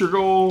up to get your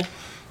goal.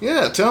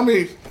 Yeah, tell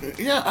me.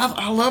 Yeah,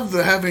 I love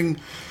the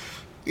having.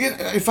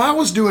 Yeah, if I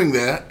was doing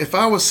that, if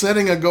I was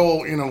setting a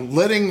goal,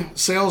 letting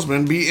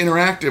salesmen be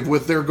interactive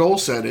with their goal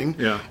setting,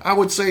 I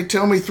would say,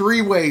 tell me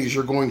 3 ways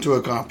you're going to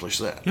accomplish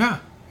that.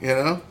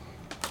 Yeah.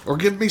 Or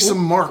give me some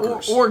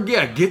markers. Or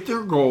get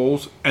their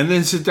goals and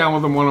then sit down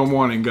with them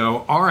one-on-one and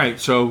go, all right,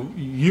 so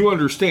you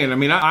understand. I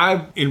mean,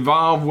 I'm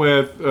involved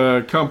with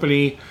a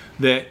company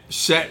that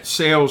set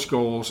sales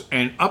goals,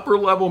 and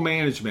upper-level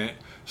management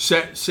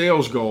set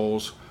sales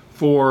goals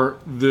for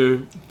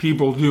the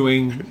people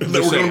doing the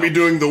that we're going to be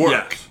doing the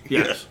work.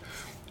 Yes.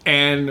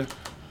 And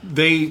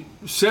they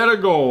set a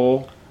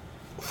goal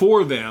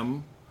for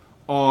them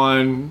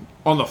on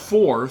the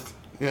 4th,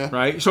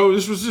 right? So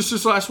this was just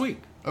this last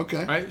week.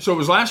 Okay. Right? So it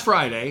was last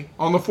Friday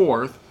on the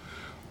 4th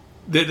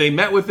that they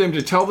met with them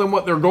to tell them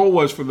what their goal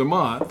was for the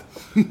month.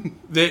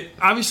 That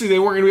obviously they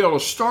weren't going to be able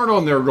to start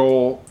on their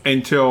goal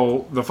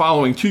until the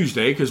following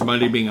Tuesday, because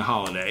Monday being a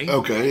holiday.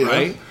 Okay, yeah.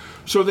 Right?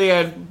 So they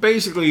had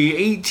basically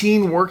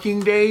 18 working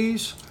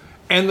days,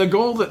 and the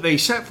goal that they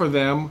set for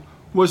them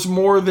was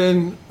more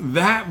than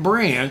that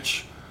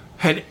branch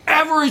had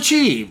ever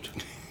achieved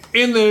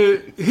in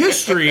the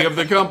history of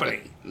the company.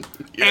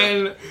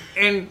 Yeah.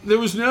 And there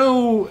was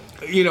no,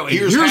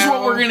 here's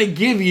what we're going to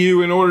give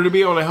you in order to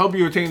be able to help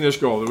you attain this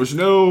goal. There was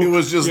no. It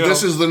was just,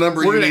 this is the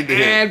number you need to hit. We're going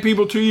to add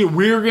people to you.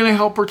 We're going to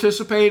help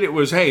participate. It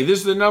was, hey, this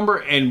is the number,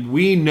 and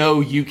we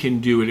know you can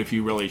do it if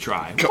you really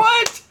try.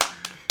 What?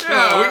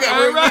 Yeah,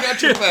 we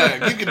got your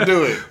back. You can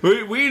do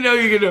it. We know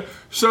you can do it.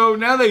 So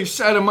now they've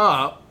set them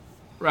up,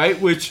 right,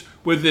 which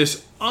with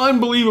this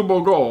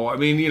unbelievable goal. I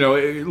mean,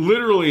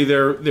 literally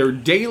their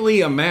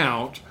daily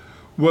amount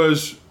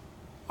was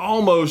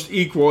almost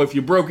equal if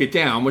you broke it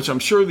down, which I'm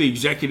sure the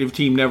executive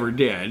team never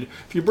did.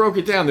 If you broke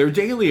it down, their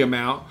daily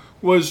amount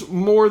was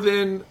more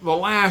than the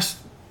last,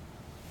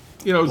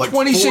 like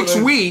 26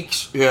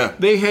 weeks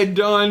they had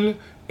done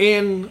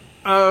in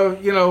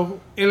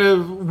a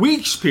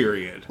week's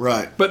period.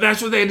 Right. But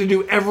that's what they had to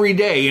do every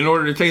day in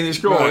order to attain this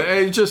goal. Right.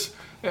 And it just,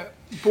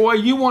 boy,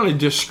 you want to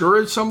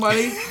discourage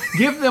somebody?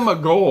 Give them a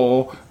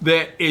goal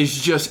that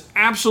is just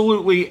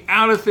absolutely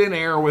out of thin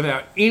air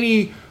without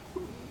any,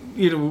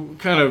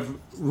 kind of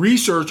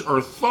research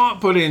or thought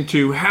put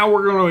into how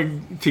we're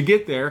going to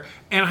get there.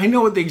 And I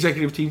know what the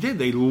executive team did.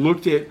 They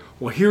looked at,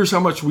 well, here's how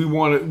much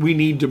we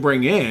need to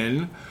bring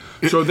in.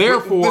 So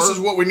therefore, this is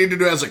what we need to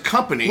do as a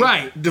company,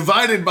 right?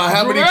 Divided by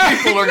how many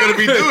people are going to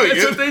be doing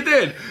That's it. what they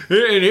did.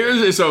 And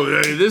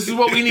this is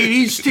what we need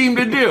each team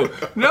to do.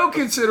 No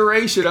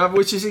consideration of,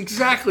 which is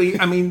exactly,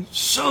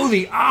 so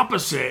the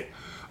opposite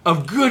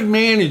of good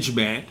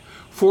management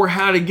for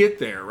how to get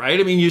there, right?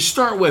 I mean, you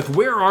start with,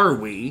 where are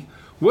we?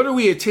 What are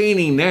we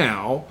attaining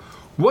now?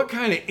 What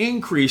kind of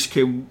increase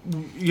can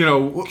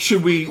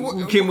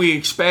we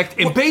expect,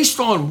 and based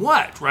on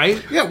what,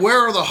 right? Yeah, where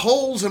are the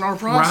holes in our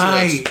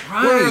process? Right.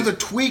 Where are the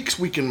tweaks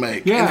we can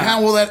make? Yeah. And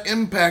how will that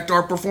impact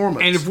our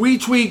performance? And if we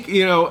tweak,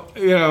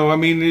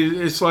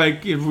 it's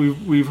like if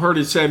we've heard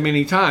it said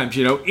many times,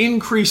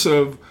 increase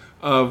of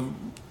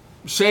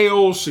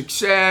sales,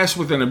 success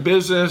within a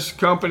business,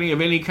 company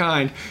of any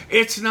kind,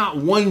 it's not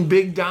one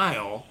big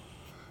dial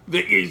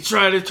that you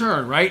try to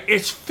turn, right?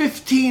 It's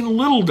 15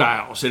 little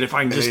dials. And if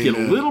I can just get a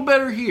little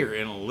better here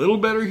and a little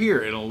better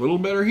here and a little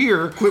better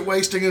here. Quit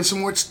wasting so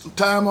much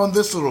time on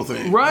this little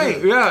thing.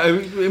 Right, yeah.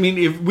 I mean,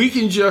 if we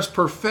can just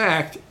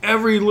perfect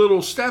every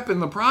little step in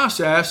the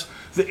process,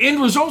 the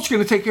end result's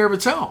going to take care of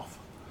itself.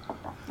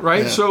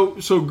 Right? Yeah.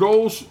 So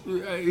goals,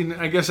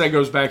 I guess that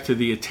goes back to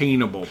the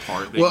attainable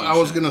part. Well, I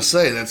was going to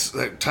say,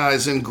 that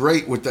ties in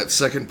great with that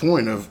second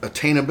point of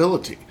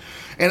attainability.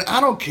 And I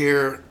don't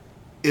care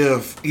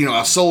if,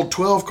 I sold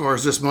 12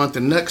 cars this month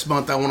and next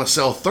month I want to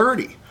sell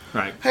 30.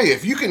 Right. Hey,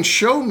 if you can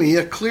show me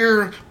a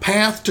clear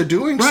path to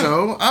doing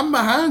so, I'm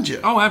behind you.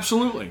 Oh,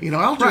 absolutely.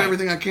 I'll do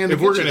everything I can to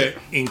if we're going to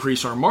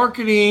increase our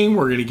marketing,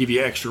 we're going to give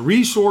you extra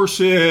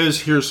resources.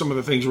 Here's some of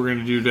the things we're going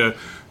to do to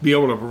be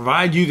able to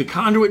provide you the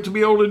conduit to be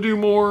able to do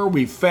more.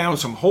 We've found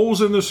some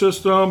holes in the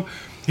system.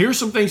 Here's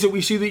some things that we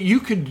see that you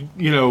could,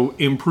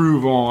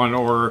 improve on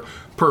or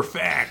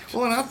perfect.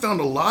 Well, and I've found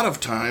a lot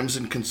of times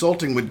in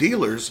consulting with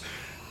dealers,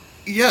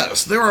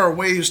 yes, there are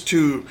ways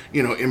to,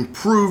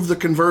 improve the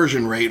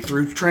conversion rate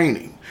through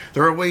training.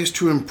 There are ways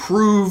to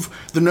improve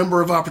the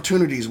number of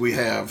opportunities we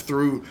have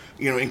through,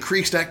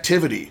 increased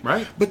activity.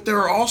 Right. But there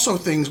are also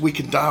things we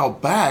can dial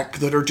back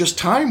that are just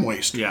time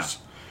wasters. Yeah.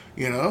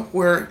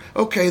 Where,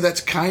 okay,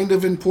 that's kind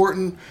of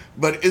important,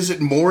 but is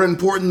it more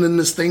important than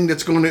this thing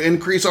that's going to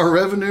increase our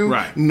revenue?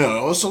 Right.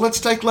 No, so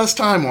let's take less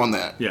time on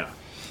that. Yeah.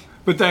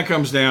 But that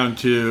comes down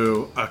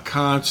to a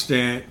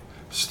constant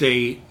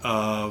state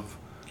of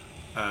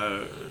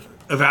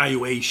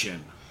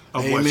evaluation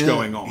of what's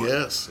going on.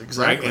 Yes,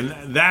 exactly. Right?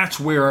 And that's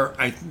where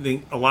I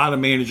think a lot of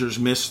managers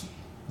miss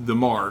the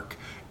mark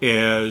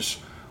is,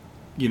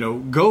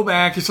 go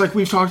back. It's like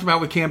we've talked about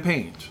with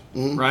campaigns,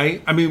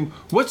 right? I mean,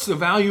 what's the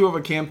value of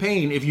a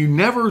campaign if you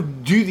never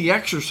do the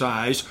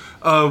exercise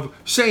of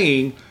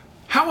saying,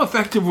 how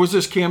effective was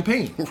this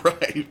campaign?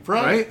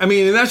 Right. I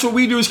mean, and that's what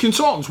we do as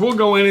consultants. We'll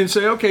go in and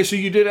say, okay, so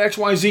you did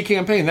XYZ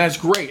campaign. That's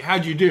great.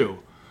 How'd you do?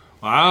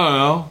 Well, I don't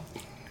know.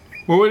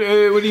 Well, what do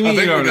you mean? I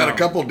think you we got know? A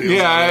couple deals.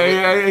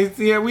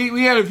 Yeah,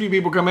 we had a few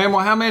people come in.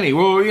 Well, how many?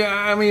 Well, yeah,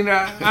 I mean,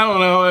 I don't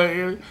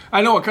know.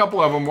 I know a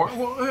couple of them.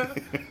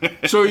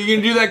 So you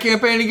can do that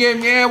campaign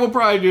again? Yeah, we'll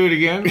probably do it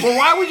again. Well,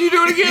 why would you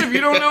do it again if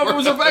you don't know if it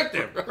was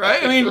effective,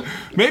 right? I mean,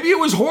 maybe it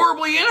was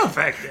horribly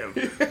ineffective,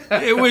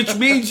 which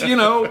means,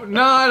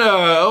 not,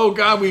 oh,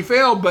 God, we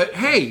failed, but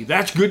hey,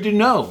 that's good to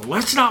know.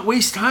 Let's not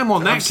waste time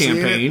on that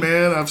campaign. Seen it,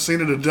 man. I've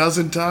seen it a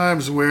dozen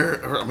times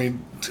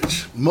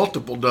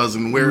multiple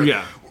dozen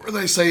where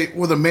they say,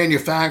 well, the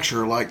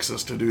manufacturer likes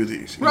us to do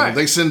these.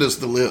 They send us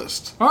the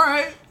list. All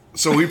right.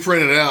 So we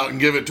print it out and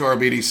give it to our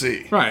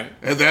BDC. Right.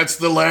 And that's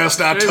the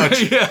last I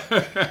touch it.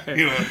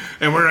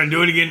 And we're going to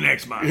do it again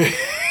next month.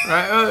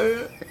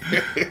 Right?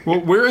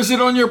 Well, where is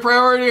it on your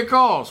priority of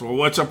calls? Well,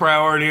 what's a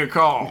priority of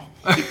call?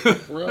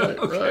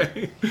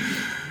 Right.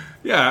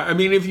 Yeah, I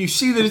mean, if you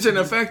see that it's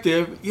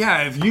ineffective,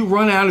 if you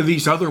run out of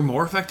these other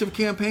more effective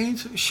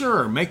campaigns,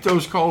 sure, make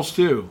those calls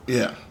too.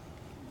 Yeah.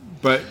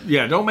 But,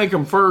 don't make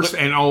them first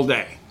and all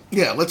day.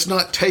 Yeah, let's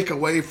not take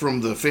away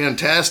from the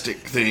fantastic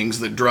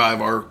things that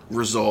drive our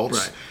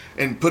results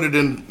and put it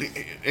in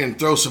and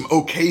throw some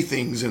okay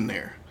things in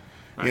there.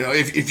 Right.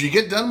 If you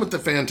get done with the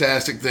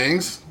fantastic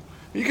things,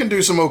 you can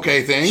do some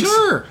okay things.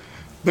 Sure.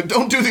 But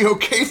don't do the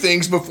okay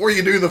things before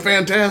you do the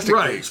fantastic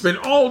things. Spend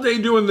all day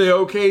doing the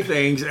okay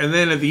things, and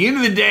then at the end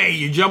of the day,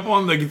 you jump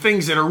on the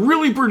things that are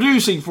really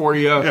producing for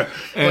you. Yeah.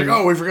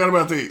 And, we forgot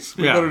about these.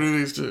 We better do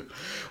these too.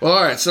 Well,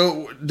 all right.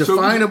 So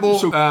definable.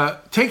 So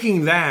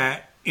taking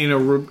that in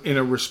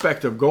a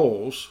respect of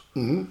goals,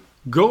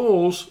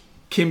 goals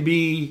can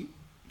be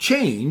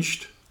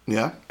changed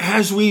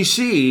as we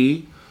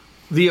see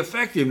the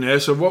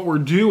effectiveness of what we're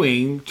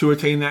doing to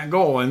attain that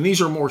goal. And these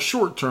are more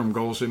short-term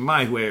goals in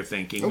my way of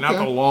thinking, not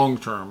the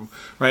long-term,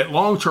 right?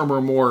 Long-term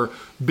are more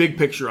big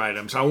picture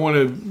items. I want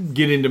to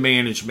get into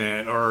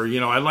management, or,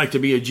 I'd like to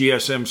be a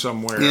GSM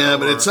somewhere. Yeah,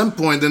 but at some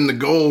point then the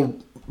goal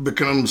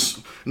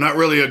becomes not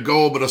really a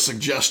goal, but a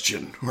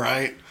suggestion,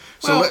 right?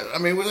 So,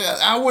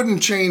 I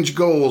wouldn't change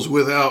goals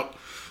without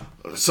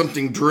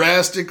something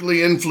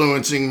drastically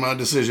influencing my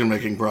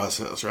decision-making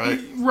process, right?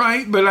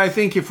 Right, but I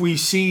think if we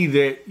see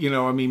that,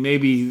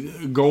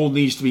 maybe goal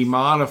needs to be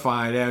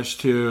modified as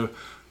to,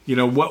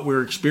 what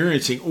we're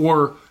experiencing,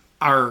 or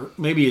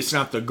maybe it's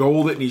not the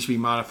goal that needs to be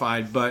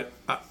modified, but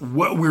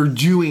what we're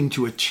doing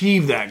to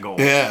achieve that goal.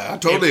 Yeah, I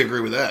totally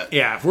agree with that.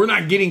 Yeah, if we're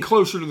not getting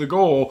closer to the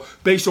goal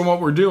based on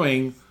what we're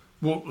doing,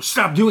 we'll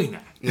stop doing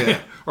that. Yeah.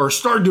 Or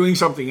start doing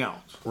something else.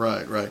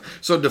 Right.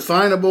 So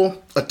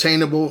definable,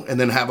 attainable, and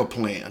then have a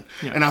plan.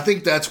 Yeah. And I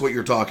think that's what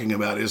you're talking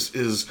about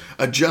is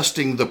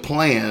adjusting the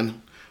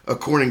plan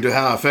according to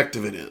how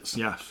effective it is.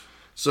 Yes.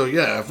 So,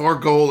 if our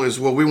goal is,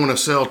 we want to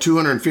sell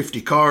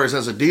 250 cars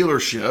as a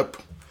dealership,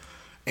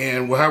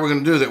 and how are we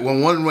going to do that? Well,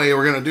 one way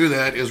we're going to do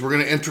that is we're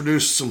going to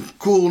introduce some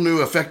cool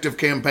new effective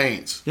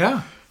campaigns.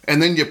 Yeah. And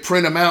then you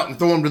print them out and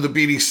throw them to the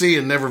BDC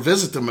and never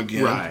visit them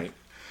again. Right.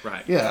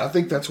 Right. Yeah, I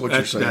think that's what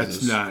you're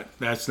saying.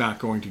 That's not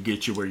going to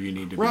get you where you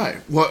need to be. Right.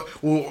 Well,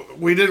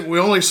 we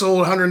only sold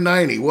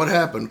 190. What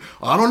happened?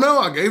 I don't know.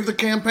 I gave the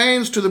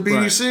campaigns to the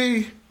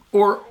BDC. Right.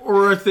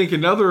 Or I think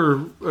another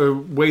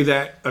way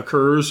that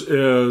occurs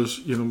is,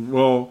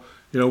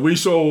 we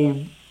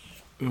sold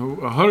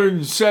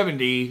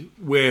 170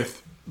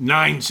 with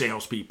 9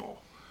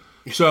 salespeople.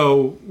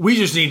 So we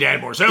just need to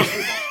add more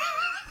salespeople.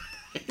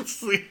 It's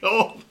the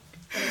old.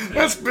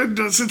 That's been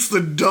since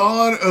the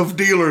dawn of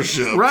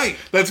dealerships. Right.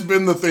 That's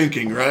been the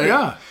thinking, right?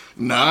 Yeah.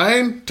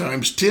 9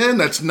 times 10,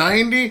 that's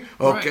 90.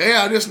 Okay,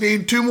 right. I just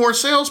need 2 more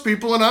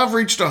salespeople, and I've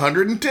reached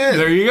 110.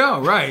 There you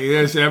go. Right.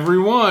 Yes,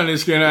 everyone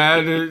is going to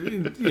add.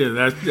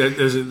 That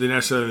isn't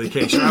necessarily the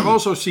case. I've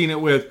also seen it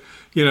with,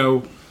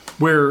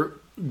 where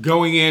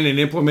going in and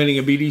implementing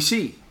a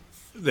BDC.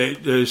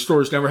 The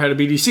stores never had a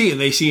BDC, and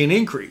they see an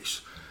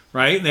increase.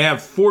 Right? And they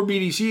have 4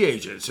 BDC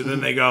agents, and then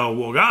they go,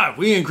 well, God, if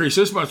we increase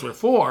this much with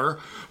 4,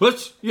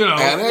 let's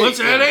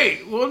add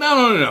 8. Well,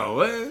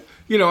 no.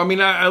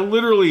 I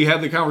literally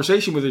had the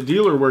conversation with a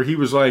dealer where he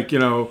was like,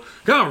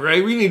 come,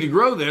 Ray, we need to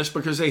grow this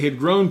because they had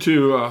grown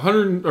to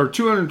 100 or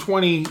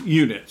 220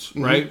 units,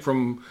 right?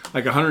 From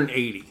like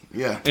 180.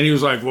 Yeah. And he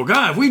was like, well,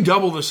 God, if we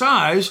double the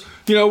size,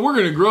 we're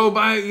going to grow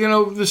by,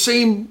 the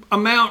same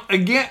amount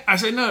again. I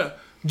said, no,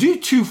 do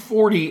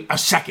 240 a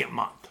second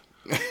month.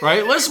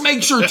 Right? Let's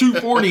make sure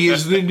 240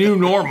 is the new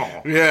normal.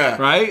 Yeah.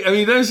 Right? I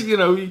mean, that's,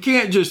 you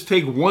can't just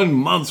take 1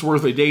 month's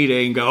worth of data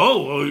and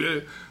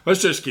go,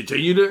 let's just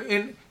continue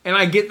to, and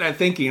I get that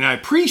thinking, and I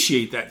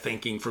appreciate that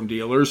thinking from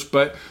dealers,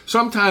 but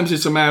sometimes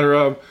it's a matter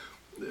of,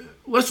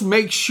 let's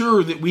make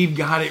sure that we've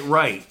got it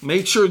right.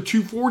 Make sure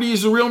 240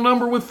 is the real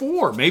number with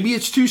 4. Maybe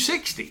it's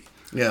 260.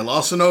 Yeah,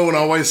 Lawson Owen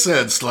always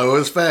said, slow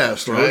is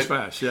fast, right? Slow is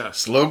fast, yeah.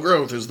 Slow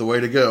growth is the way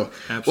to go.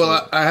 Absolutely.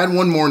 Well, I had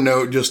one more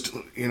note, just,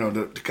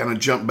 to kind of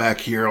jump back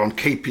here on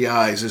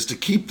KPIs, is to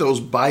keep those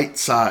bite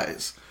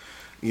size.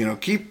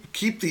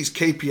 Keep these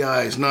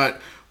KPIs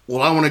not,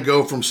 well, I want to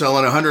go from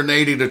selling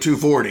 180 to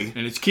 240.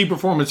 And it's key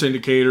performance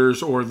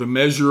indicators or the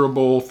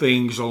measurable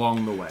things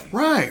along the way.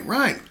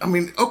 Right. I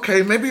mean,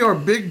 okay, maybe our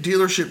big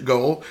dealership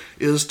goal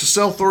is to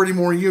sell 30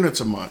 more units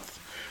a month.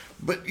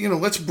 But,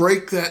 let's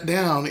break that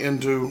down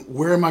into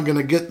where am I going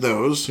to get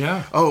those?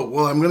 Yeah. Oh,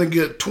 well, I'm going to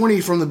get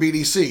 20 from the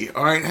BDC.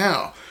 All right,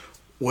 how?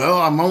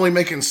 Well, I'm only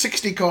making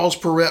 60 calls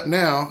per rep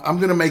now. I'm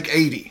going to make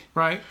 80.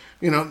 Right.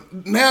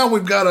 Now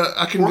we've got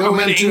I'm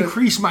going to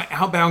increase my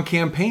outbound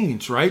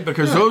campaigns, right?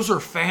 Because those are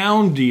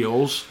found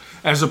deals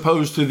as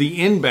opposed to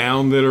the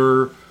inbound that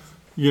are,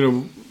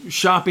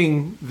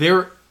 shopping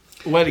their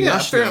letting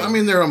us know. I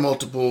mean, there are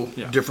multiple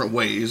different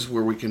ways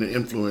where we can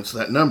influence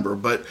that number.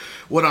 But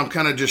what I'm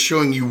kind of just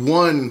showing you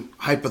one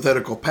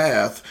hypothetical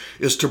path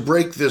is to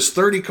break this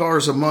 30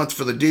 cars a month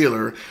for the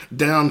dealer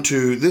down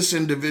to this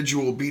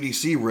individual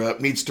BDC rep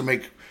needs to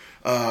make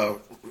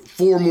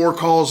 4 more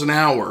calls an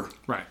hour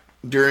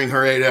during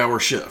her 8-hour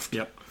shift.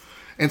 Yep.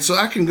 And so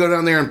I can go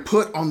down there and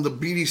put on the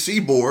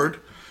BDC board,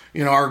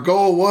 our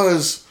goal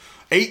was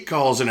 8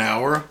 calls an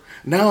hour.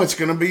 Now it's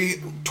going to be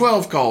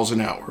 12 calls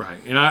an hour. Right.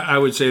 And I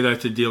would say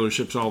that to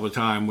dealerships all the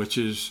time, which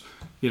is,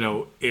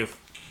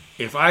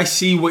 if I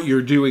see what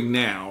you're doing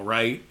now,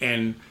 right,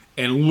 and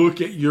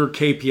look at your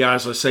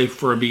KPIs, let's say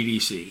for a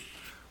BDC,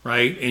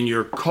 right, and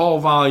your call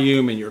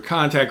volume and your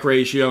contact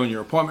ratio and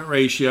your appointment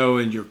ratio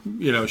and your,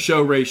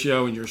 show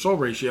ratio and your sold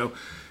ratio,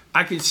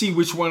 I can see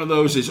which one of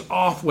those is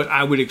off what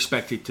I would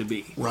expect it to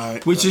be.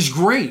 Right. Which is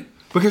great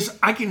because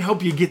I can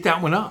help you get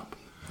that one up.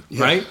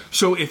 Yeah. Right?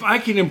 So if I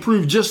can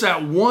improve just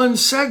that one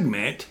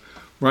segment,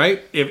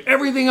 right? If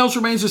everything else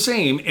remains the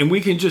same and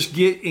we can just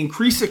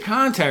increase the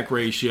contact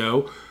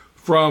ratio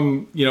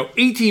from,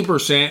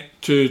 18%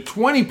 to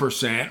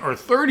 20% or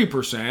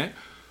 30%,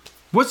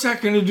 what's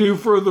that going to do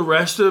for the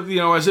rest of,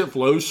 as it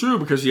flows through?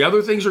 Because the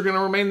other things are going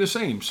to remain the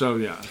same. So,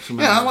 yeah.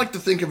 I like to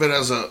think of it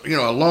as a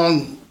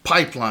long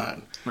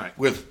pipeline. Right.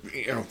 With,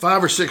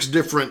 5 or 6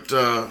 different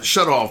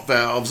shutoff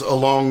valves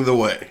along the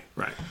way.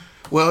 Right.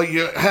 Well,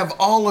 you have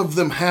all of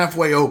them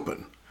halfway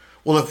open.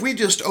 Well, if we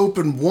just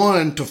open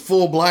one to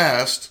full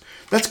blast,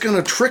 that's going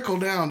to trickle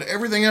down.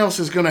 Everything else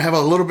is going to have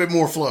a little bit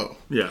more flow.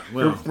 Yeah,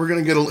 well, we're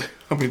going to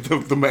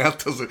get the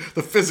math doesn't,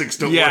 the physics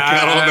don't work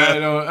out on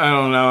that. I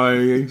don't know.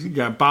 You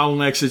got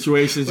bottleneck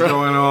situations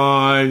going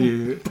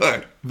on.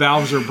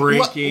 Valves are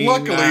breaking.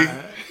 Luckily.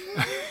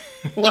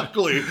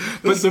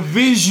 But the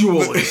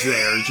visual is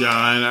there,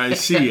 John. I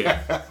see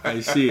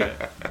it.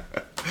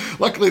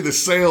 Luckily, the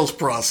sales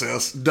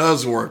process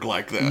does work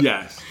like that.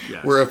 Yes.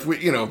 Where if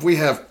we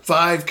have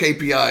 5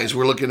 KPIs,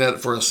 we're looking at it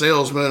for a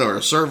salesman or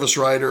a service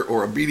writer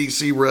or a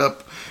BDC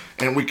rep,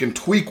 and we can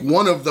tweak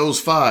one of those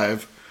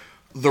 5,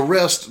 the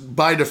rest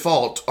by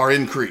default are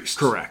increased.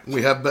 Correct.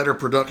 We have better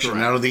production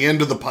out of the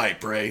end of the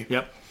pipe, Ray.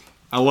 Yep.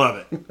 I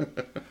love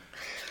it.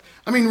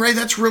 I mean, Ray,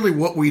 that's really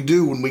what we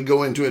do when we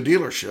go into a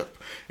dealership,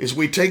 is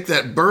we take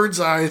that bird's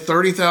eye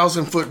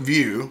 30,000 foot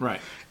view. Right.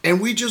 And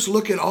we just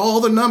look at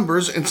all the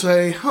numbers and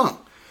say,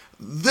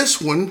 this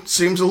one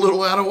seems a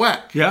little out of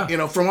whack. Yeah. You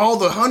know, from all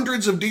the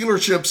hundreds of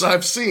dealerships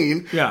I've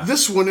seen, Yeah.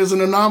 this one is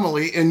an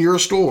anomaly in your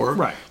store.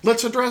 Right.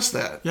 Let's address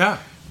that. Yeah.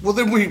 Well,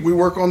 then we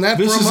work on that.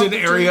 This for a is month an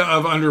or two. area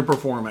of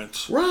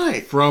underperformance.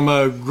 Right. From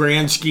a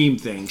grand scheme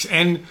things.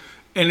 And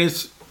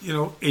it's, you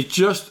know, it's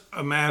just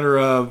a matter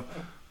of,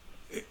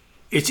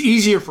 it's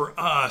easier for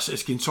us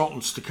as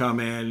consultants to come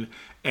in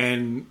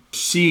and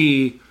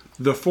see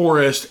the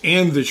forest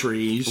and the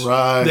trees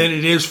Right. than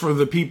it is for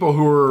the people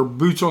who are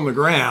boots on the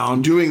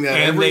ground Doing that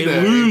and every they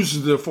day.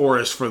 lose the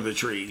forest for the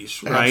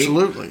trees, right?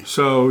 Absolutely.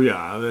 So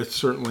yeah, that's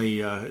certainly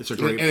it's a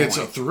great And point. it's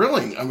a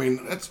thrilling. I mean,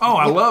 that's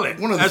I love it.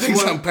 One of the That's things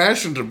what- I'm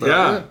passionate about.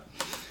 Yeah.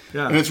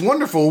 Yeah. And it's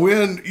wonderful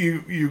when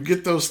you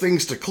get those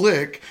things to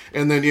click,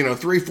 and then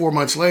 3-4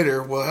 months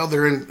later, well,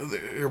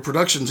 their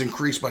production's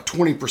increased by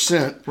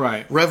 20%,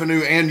 Right.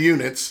 Revenue and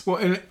units. Well,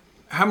 and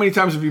how many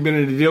times have you been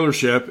in a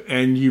dealership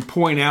and you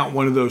point out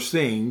one of those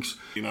things?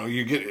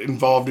 You get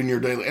involved in your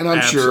daily, and I'm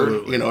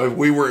Absolutely. sure if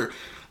we were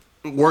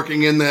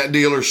working in that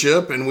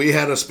dealership and we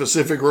had a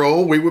specific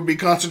role, we would be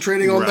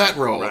concentrating on that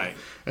role, right?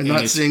 and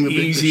not it's seeing the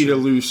big easy picture. to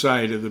lose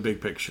sight of the big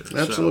picture. So-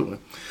 Absolutely.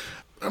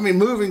 I mean,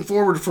 moving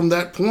forward from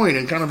that point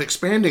and kind of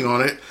expanding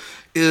on it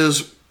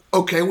is,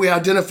 okay, we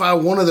identify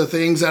one of the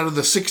things out of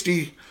the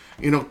 60,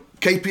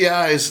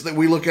 KPIs that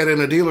we look at in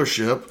a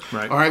dealership.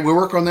 Right. All right, we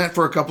work on that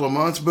for a couple of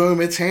months. Boom,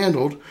 it's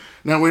handled.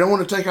 Now, we don't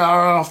want to take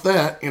our eye off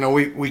that.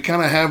 We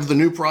kind of have the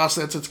new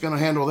process that's going to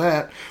handle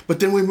that. But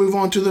then we move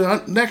on to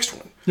the next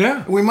one.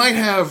 Yeah. We might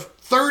have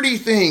 30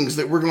 things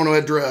that we're going to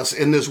address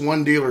in this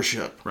one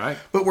dealership. Right.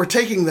 But we're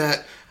taking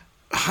that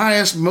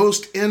highest,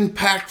 most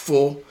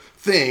impactful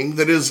thing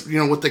that is,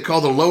 what they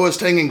call the lowest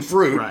hanging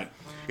fruit. Right.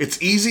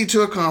 It's easy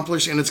to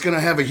accomplish and it's going to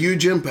have a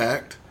huge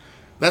impact.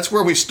 That's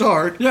where we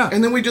start. Yeah.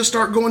 And then we just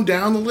start going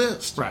down the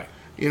list. Right.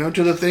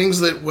 To the things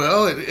that,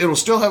 it'll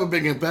still have a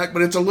big impact,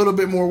 but it's a little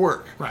bit more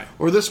work. Right.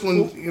 Or this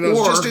one, it's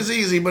Or- just as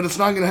easy, but it's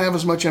not going to have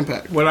as much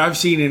impact. What I've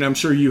seen, and I'm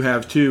sure you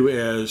have too,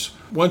 is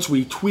once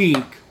we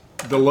tweak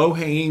the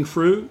low-hanging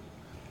fruit,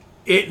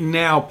 it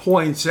now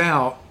points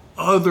out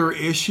other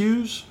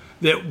issues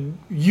that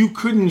you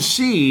couldn't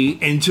see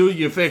until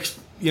you fixed,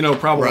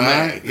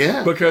 problematic. Right,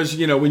 yeah. Because,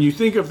 when you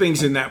think of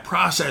things in that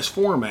process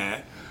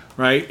format,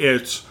 right,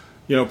 it's,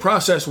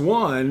 process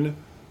one,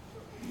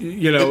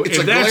 It's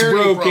if a that's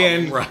glaring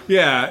broken, problem, right.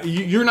 yeah,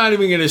 you're not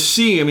even going to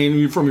see. I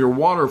mean, from your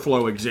water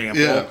flow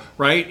example, Yeah.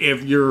 right?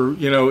 If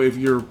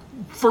your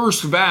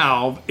first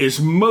valve is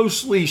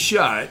mostly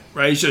shut,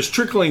 right, it's just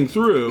trickling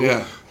through.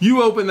 Yeah.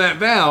 You open that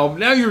valve,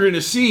 now you're going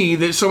to see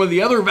that some of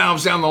the other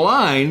valves down the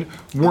line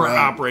weren't Right.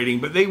 operating,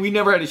 but we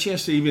never had a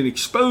chance to even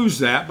expose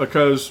that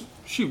because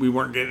we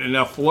weren't getting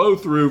enough flow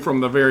through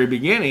from the very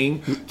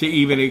beginning to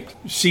even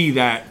see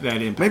that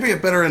impact. Maybe a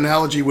better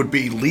analogy would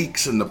be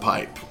leaks in the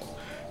pipe.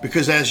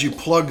 Because as you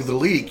plug the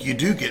leak, you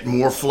do get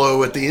more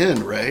flow at the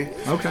end, Ray.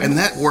 Okay. And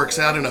that works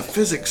out in a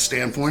physics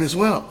standpoint as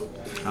well.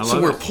 I So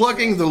love we're it.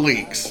 plugging the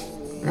leaks.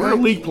 We're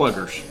leak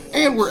pluggers.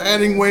 And we're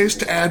adding ways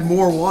to add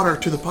more water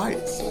to the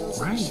pipe.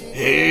 Right.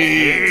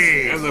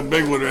 Hey, that's a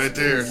big one right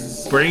there.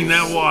 Bring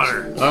that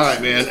water. All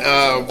right, man.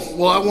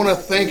 Well, I want to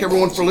thank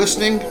everyone for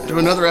listening to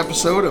another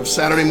episode of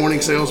Saturday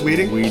Morning Sales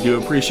Meeting. We do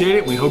appreciate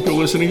it. We hope you'll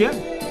listen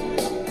again.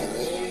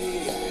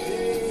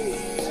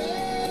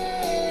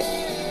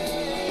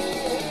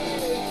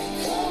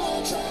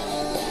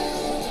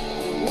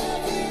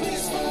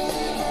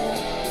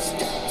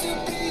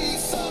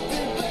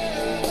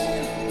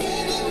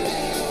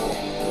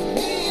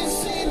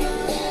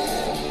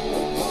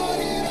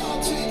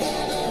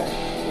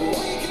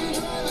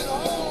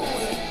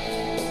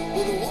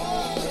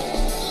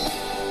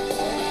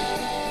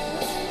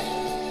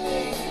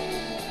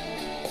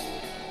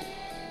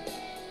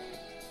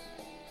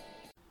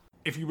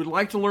 If you would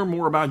like to learn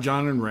more about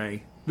John and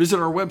Ray, visit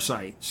our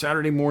website,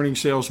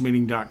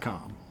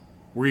 SaturdayMorningSalesMeeting.com,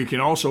 where you can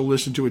also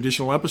listen to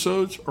additional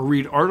episodes or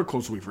read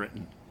articles we've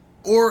written.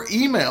 Or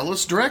email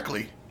us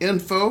directly,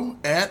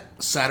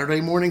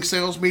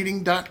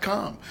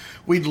 info@SaturdayMorningSalesMeeting.com.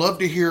 We'd love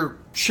to hear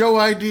show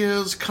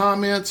ideas,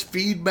 comments,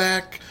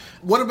 feedback.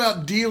 What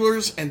about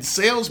dealers and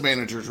sales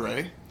managers,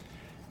 Ray?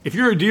 If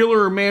you're a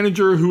dealer or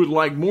manager who would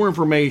like more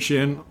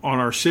information on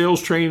our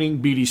sales training,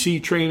 BDC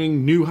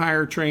training, new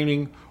hire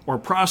training, or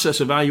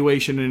process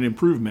evaluation and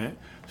improvement,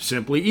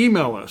 simply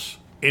email us,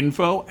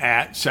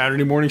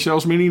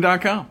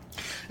 info@SaturdayMorningSalesMeeting.com.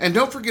 And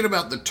don't forget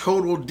about the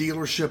total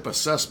dealership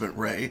assessment,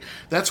 Ray.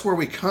 That's where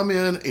we come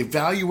in,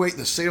 evaluate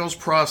the sales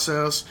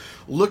process,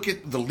 look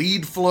at the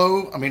lead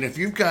flow. I mean, if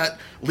you've got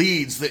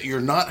leads that you're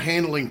not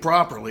handling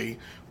properly,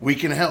 we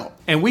can help.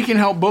 And we can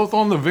help both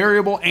on the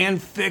variable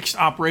and fixed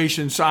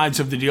operation sides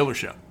of the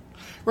dealership.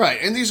 Right,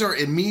 and these are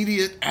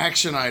immediate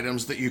action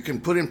items that you can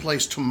put in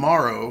place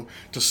tomorrow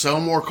to sell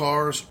more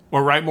cars.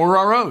 Or write more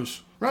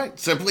ROs. Right,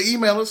 simply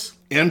email us,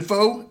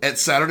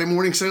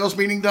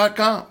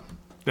 info@SaturdayMorningSalesMeeting.com.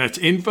 That's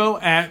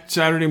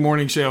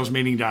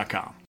info@SaturdayMorningSalesMeeting.com.